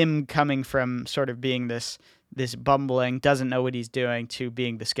him coming from sort of being this bumbling, doesn't know what he's doing, to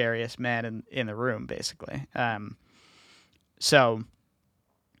being the scariest man in the room, basically. So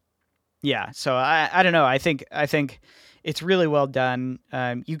I don't know. I think it's really well done.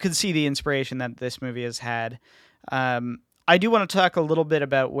 You can see the inspiration that this movie has had. I do want to talk a little bit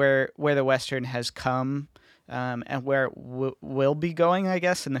about where the Western has come, and where it will be going, I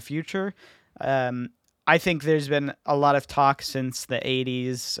guess, in the future. I think there's been a lot of talk since the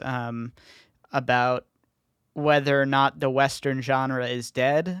 80s about whether or not the Western genre is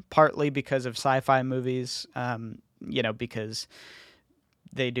dead, partly because of sci-fi movies, because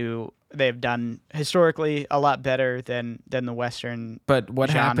they've done historically a lot better than the Western. But what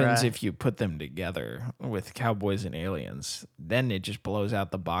genre. happens if you put them together with Cowboys and Aliens? Then it just blows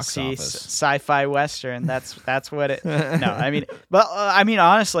out the box office. Sci-fi Western. That's what it. No, I mean,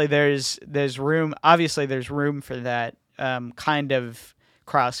 honestly, there's room. Obviously, there's room for that kind of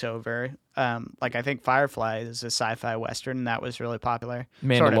crossover. Like, I think Firefly is a sci-fi Western, and that was really popular.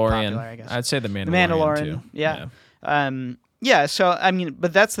 Mandalorian. Sort of popular, I guess. I'd say the Mandalorian too. Yeah. Yeah, so I mean,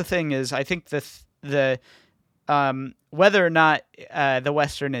 but that's the thing, is I think the whether or not the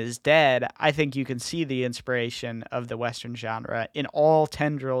Western is dead, I think you can see the inspiration of the Western genre in all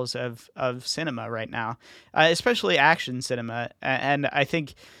tendrils of cinema right now, especially action cinema. And I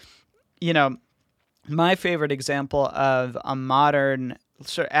think, my favorite example of a modern,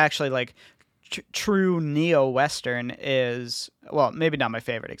 actually like true neo-Western is, well, maybe not my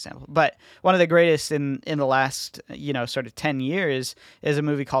favorite example, but one of the greatest in the last, sort of 10 years is a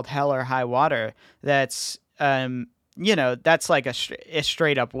movie called Hell or High Water. That's, that's like a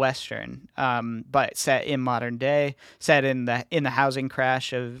straight up Western, but set in modern day, set in the housing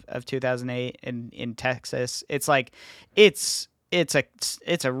crash of 2008 in Texas. It's like, it's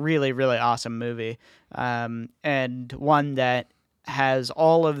a really, really awesome movie. And one that has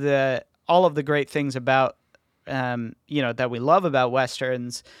all of the great things about, that we love about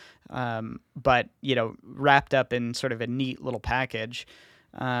Westerns, but, wrapped up in sort of a neat little package.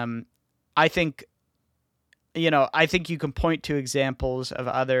 I think you can point to examples of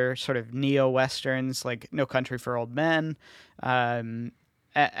other sort of neo-Westerns, like No Country for Old Men. And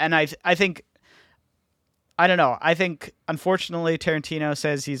I think, I don't know. I think, unfortunately, Tarantino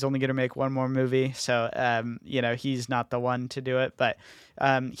says he's only going to make one more movie, so he's not the one to do it. But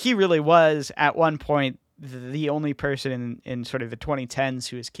he really was at one point the only person in sort of the 2010s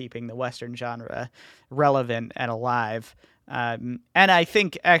who is keeping the Western genre relevant and alive. And I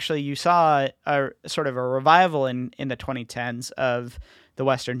think actually you saw a sort of a revival in the 2010s of the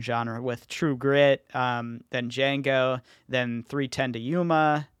Western genre with True Grit, then Django, then 3:10 to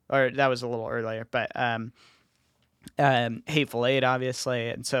Yuma, or that was a little earlier, but Hateful Eight, obviously.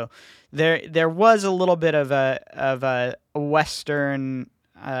 And so there was a little bit of a Western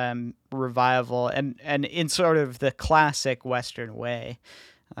revival, and in sort of the classic Western way.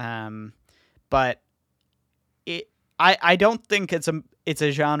 But I don't think it's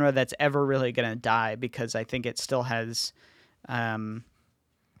a genre that's ever really going to die, because I think it still has,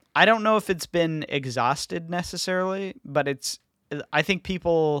 I don't know if it's been exhausted necessarily, but I think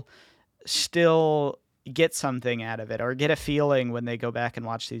people still get something out of it, or get a feeling when they go back and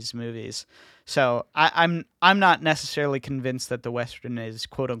watch these movies. So I'm not necessarily convinced that the Western is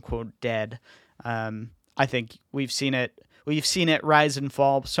quote unquote dead. I think we've seen it rise and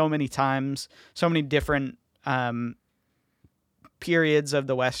fall so many times, so many different periods of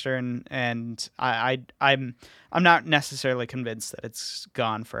the Western, and I'm not necessarily convinced that it's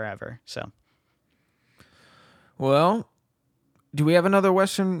gone forever. So, well, do we have another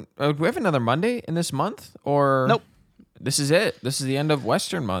Western? Do we have another Monday in this month, or nope? This is it. This is the end of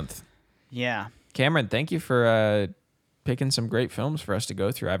Western month. Yeah, Cameron, thank you for picking some great films for us to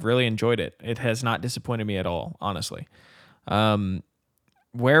go through. I've really enjoyed it. It has not disappointed me at all, honestly. Where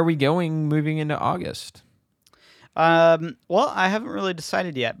are we going moving into August? Well, I haven't really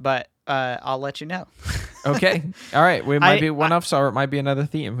decided yet, but I'll let you know. Okay. All right. We might be one-offs, or it might be another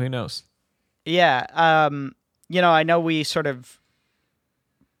theme. Who knows? Yeah. I know we sort of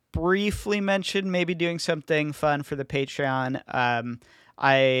briefly mentioned maybe doing something fun for the Patreon.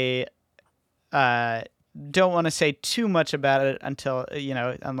 I don't want to say too much about it until,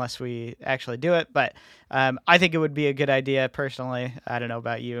 unless we actually do it. But I think it would be a good idea personally. I don't know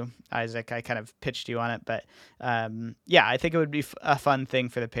about you, Isaac. I kind of pitched you on it. But I think it would be a fun thing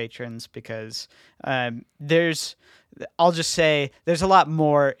for the patrons because I'll just say there's a lot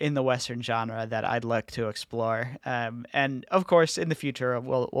more in the Western genre that I'd like to explore. And of course, in the future,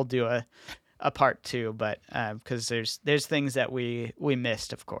 we'll do a part 2, but because there's things that we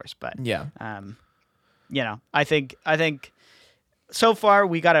missed, of course. But yeah. I think so far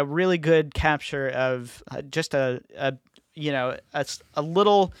we got a really good capture of just a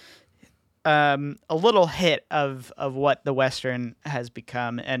little hit of what the Western has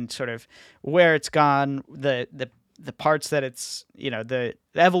become and sort of where it's gone, the parts that it's, the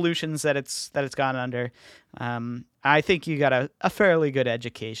evolutions that it's gone under. I think you got a fairly good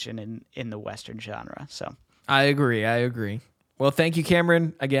education in the Western genre. So I agree. Well, thank you,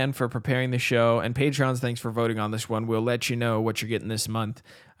 Cameron, again, for preparing the show. And Patrons, thanks for voting on this one. We'll let you know what you're getting this month.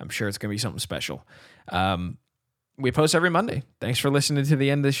 I'm sure it's going to be something special. We post every Monday. Thanks for listening to the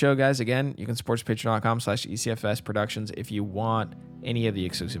end of the show, guys. Again, you can support us at patreon.com/ECFS Productions if you want any of the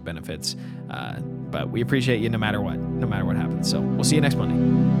exclusive benefits. But we appreciate you no matter what happens. So we'll see you next Monday.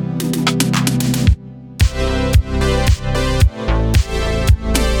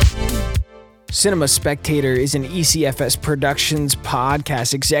 Cinema Spectator is an ECFS Productions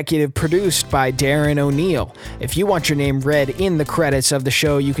podcast executive produced by Darren O'Neill. If you want your name read in the credits of the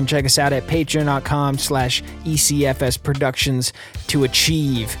show, you can check us out at patreon.com/ECFS Productions to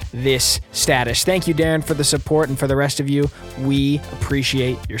achieve this status. Thank you, Darren, for the support, and for the rest of you, we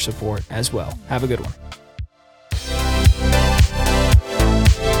appreciate your support as well. Have a good one.